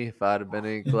shot me if I'd have been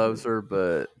any closer.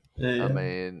 But I Yeah,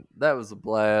 mean, that was a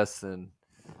blast, and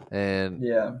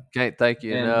yeah, can't thank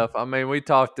you and enough. I mean, we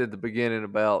talked at the beginning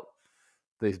about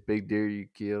these big deer you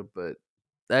killed, but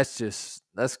that's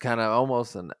kind of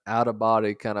almost an out of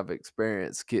body kind of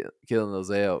experience killing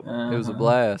those elk. It was a uh-huh.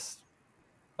 blast.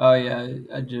 Oh yeah,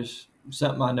 I just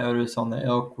something I noticed on the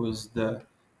elk was the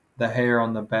hair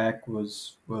on the back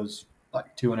was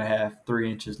like 2.5,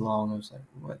 3 inches long. I was like,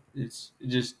 what?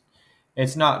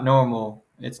 It's not normal.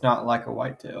 It's not like a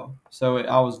whitetail. So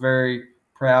I was very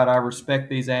proud. I respect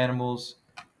these animals.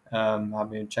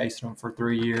 I've been chasing them for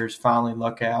 3 years. Finally,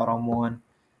 luck out on one.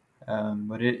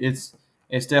 But it's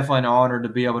definitely an honor to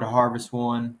be able to harvest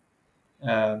one,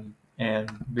 and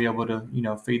be able to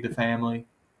feed the family,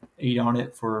 eat on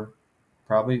it for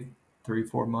probably 3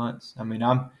 4 months. I mean,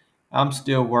 I'm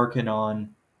still working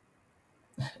on.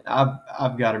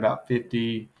 I've got about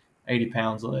 50, 80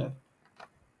 pounds left.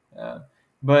 Uh,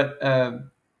 but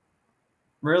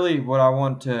really, what I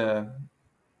want to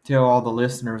tell all the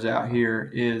listeners out here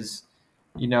is,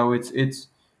 it's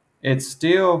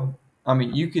still. I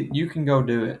mean, you can go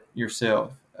do it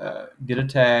yourself. Get a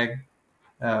tag.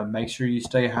 Make sure you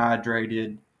stay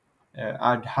hydrated.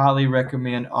 I'd highly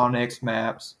recommend Onyx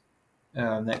Maps.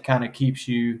 That kind of keeps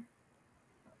you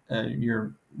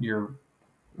your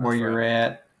where That's you're right.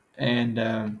 at,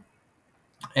 and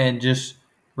just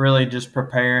really just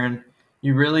preparing.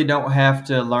 You really don't have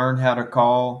to learn how to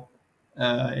call,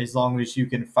 as long as you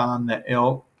can find the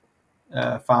elk,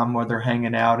 find where they're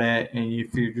hanging out at, and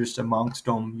if you're just amongst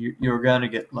them, you're going to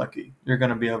get lucky. You're going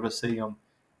to be able to see them.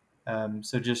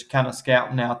 So just kind of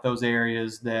scouting out those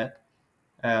areas that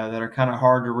are kind of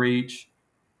hard to reach,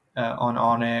 on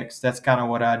Onyx. That's kind of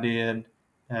what I did.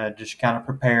 Just kind of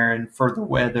preparing for the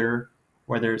weather,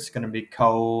 whether it's going to be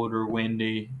cold or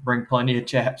windy. Bring plenty of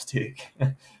chapstick.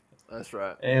 That's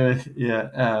right.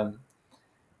 Yeah.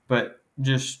 But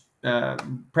just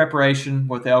preparation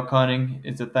with elk hunting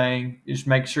is a thing. Just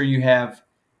make sure you have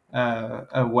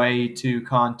a way to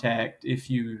contact if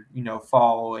you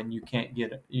fall and you can't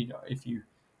get it. If you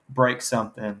break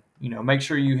something, make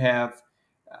sure you have.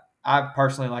 I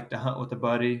personally like to hunt with a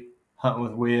buddy, hunt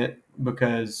with Whitt,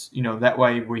 because that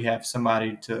way we have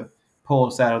somebody to pull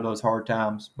us out of those hard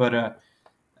times. But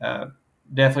uh,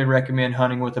 definitely recommend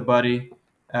hunting with a buddy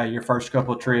your first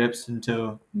couple of trips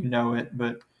until you know it.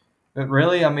 But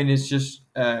really, I mean, it's just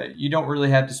you don't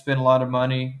really have to spend a lot of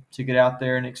money to get out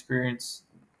there and experience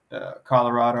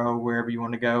Colorado, wherever you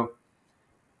want to go.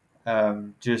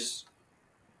 Just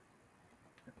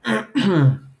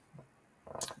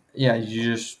yeah,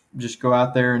 you just go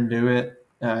out there and do it.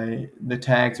 The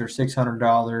tags are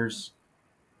 $600.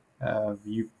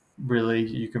 You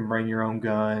can bring your own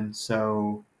gun.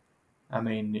 So I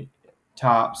mean,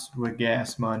 tops with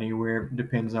gas money, where it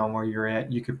depends on where you're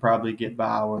at, you could probably get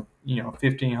by with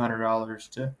 $1,500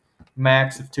 to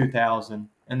max of 2,000,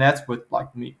 and that's with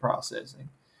like meat processing.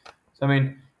 So I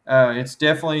mean, it's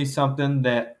definitely something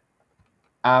that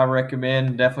I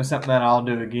recommend. Definitely something that I'll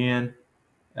do again.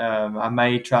 I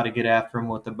may try to get after them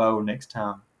with the bow next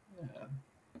time,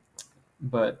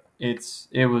 but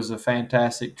it was a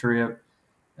fantastic trip.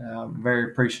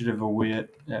 Very appreciative of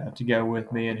Whitt to go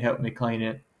with me and help me clean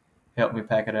it, help me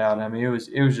pack it out. I mean, it was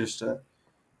just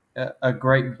a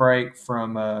great break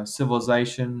from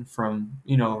civilization, from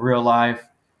real life.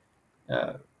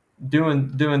 Uh,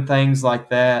 doing things like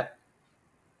that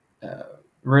uh,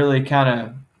 really kind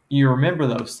of, you remember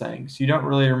those things. You don't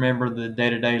really remember the day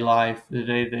to day life, the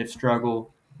day to day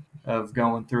struggle of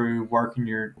going through working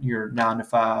your 9 to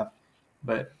 5,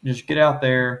 but just get out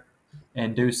there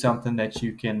and do something that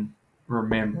you can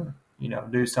remember.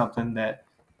 Do something that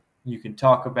you can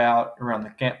talk about around the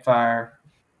campfire,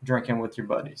 drinking with your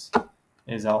buddies.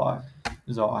 Is all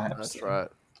I have to That's say. right.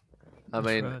 I That's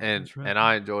mean, right. and That's right. and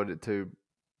I enjoyed it too,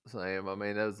 Sam. I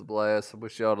mean, that was a blast. I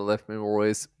wish y'all would have left me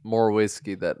more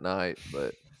whiskey that night,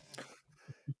 but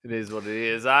it is what it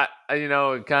is.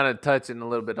 Kind of touching a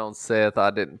little bit on Seth.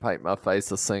 I didn't paint my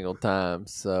face a single time,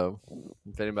 so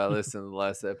if anybody listened to the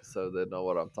last episode, they know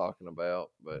what I'm talking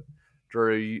about. But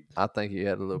Drew, I think you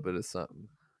had a little bit of something.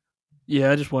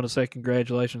 Yeah, I just want to say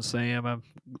congratulations, Sam. I'm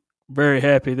very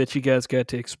happy that you guys got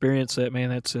to experience that, man.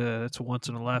 That's a once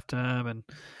in a lifetime, and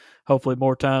hopefully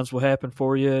more times will happen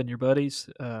for you and your buddies.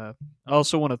 I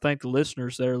also want to thank the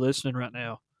listeners that are listening right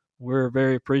now. We're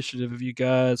very appreciative of you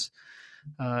guys.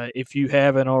 If you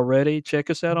haven't already, check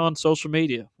us out on social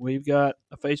media. We've got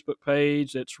a Facebook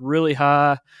page that's really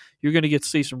high. You're going to get to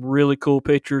see some really cool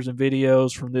pictures and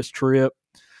videos from this trip.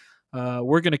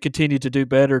 We're going to continue to do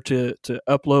better to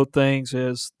upload things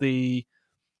as the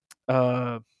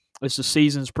as the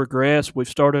seasons progress. We've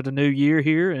started a new year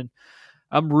here, and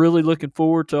I'm really looking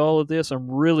forward to all of this. I'm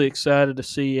really excited to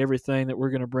see everything that we're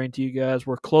going to bring to you guys.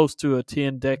 We're close to a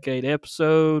 10-decade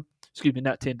episode. Excuse me,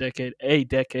 not 10-decade, a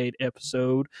decade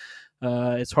episode.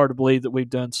 It's hard to believe that we've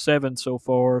done 7 so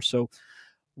far. So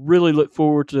really look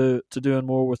forward to doing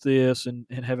more with this and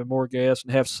having more guests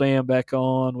and have Sam back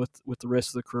on with the rest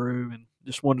of the crew. And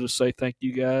just wanted to say thank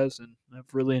you guys, and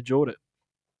I've really enjoyed it.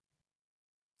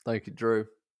 Thank you, Drew.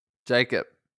 Jacob,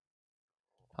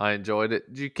 I enjoyed it.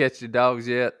 Did you catch your dogs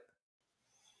yet?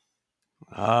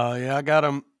 Yeah, I got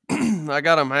them. I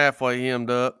got them halfway hemmed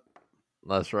up.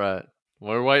 That's right.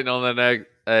 We're waiting on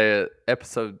that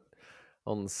episode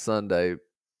on Sunday.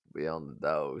 Be on the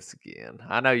dogs again.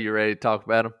 I know you're ready to talk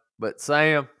about them, but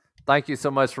Sam, thank you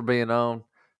so much for being on.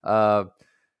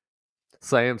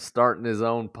 Sam's starting his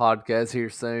own podcast here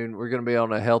soon. We're going to be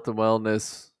on a health and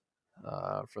wellness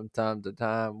from time to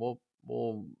time.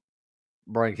 We'll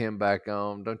bring him back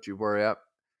on. Don't you worry.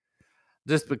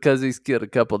 Just because he's killed a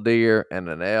couple deer and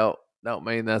an elk, don't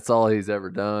mean that's all he's ever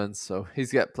done. So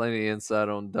he's got plenty of insight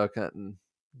on duck hunting,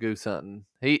 goose hunting.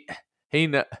 He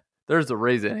there's a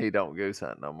reason he don't goose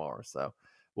hunt no more. So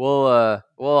we'll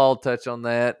all touch on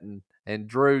that. And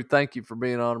Drew, thank you for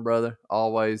being on, brother.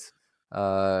 Always.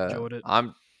 Enjoyed it.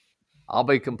 I'll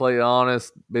be completely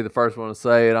honest, be the first one to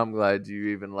say it. I'm glad you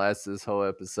even lasted this whole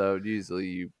episode. Usually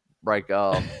you break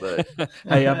off, but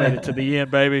hey, I made it to the end,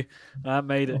 baby. I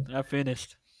made it. I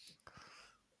finished.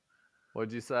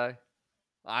 What'd you say?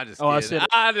 I just I kidding. said,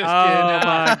 I just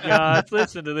oh kidding. my gosh,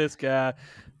 listen to this guy.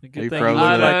 Good He thing you froze look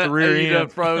up. like the rear You done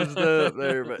end. froze up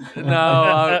there, but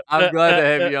no, I'm glad to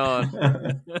have you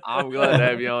on. I'm glad to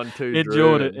have you on too, Enjoyed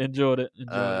Drew. it. Enjoyed it.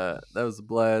 That was a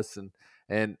blast,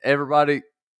 and everybody,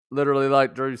 literally,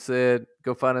 like Drew said,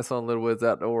 go find us on Little Woods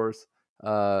Outdoors.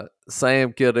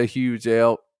 Sam killed a huge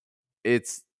elk.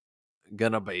 It's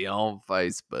gonna be on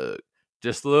Facebook.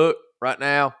 Just look right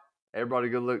now. Everybody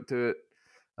go look to it.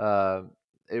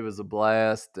 It was a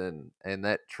blast, and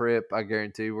that trip, I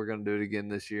guarantee we're gonna do it again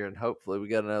this year, and hopefully we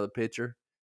got another picture.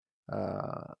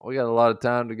 We got a lot of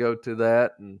time to go to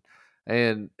that, and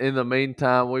in the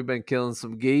meantime, we've been killing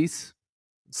some geese.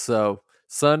 So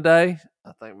Sunday,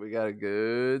 I think we got a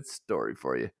good story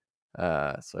for you.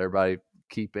 So everybody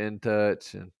keep in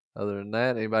touch. And other than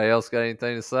that, anybody else got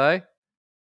anything to say?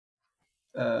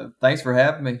 Thanks for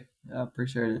having me. I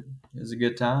appreciate it. It was a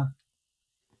good time.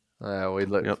 We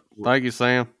look. Yep. Thank you,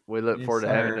 Sam. We look Yes, forward to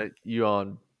having sir. you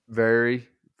on very,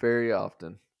 very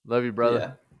often. Love you, brother.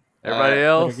 Yeah. Everybody All right.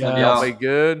 else, Later, y'all guys. be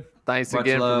good. Thanks Much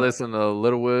again for love. listening to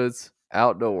Little Woods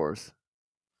Outdoors.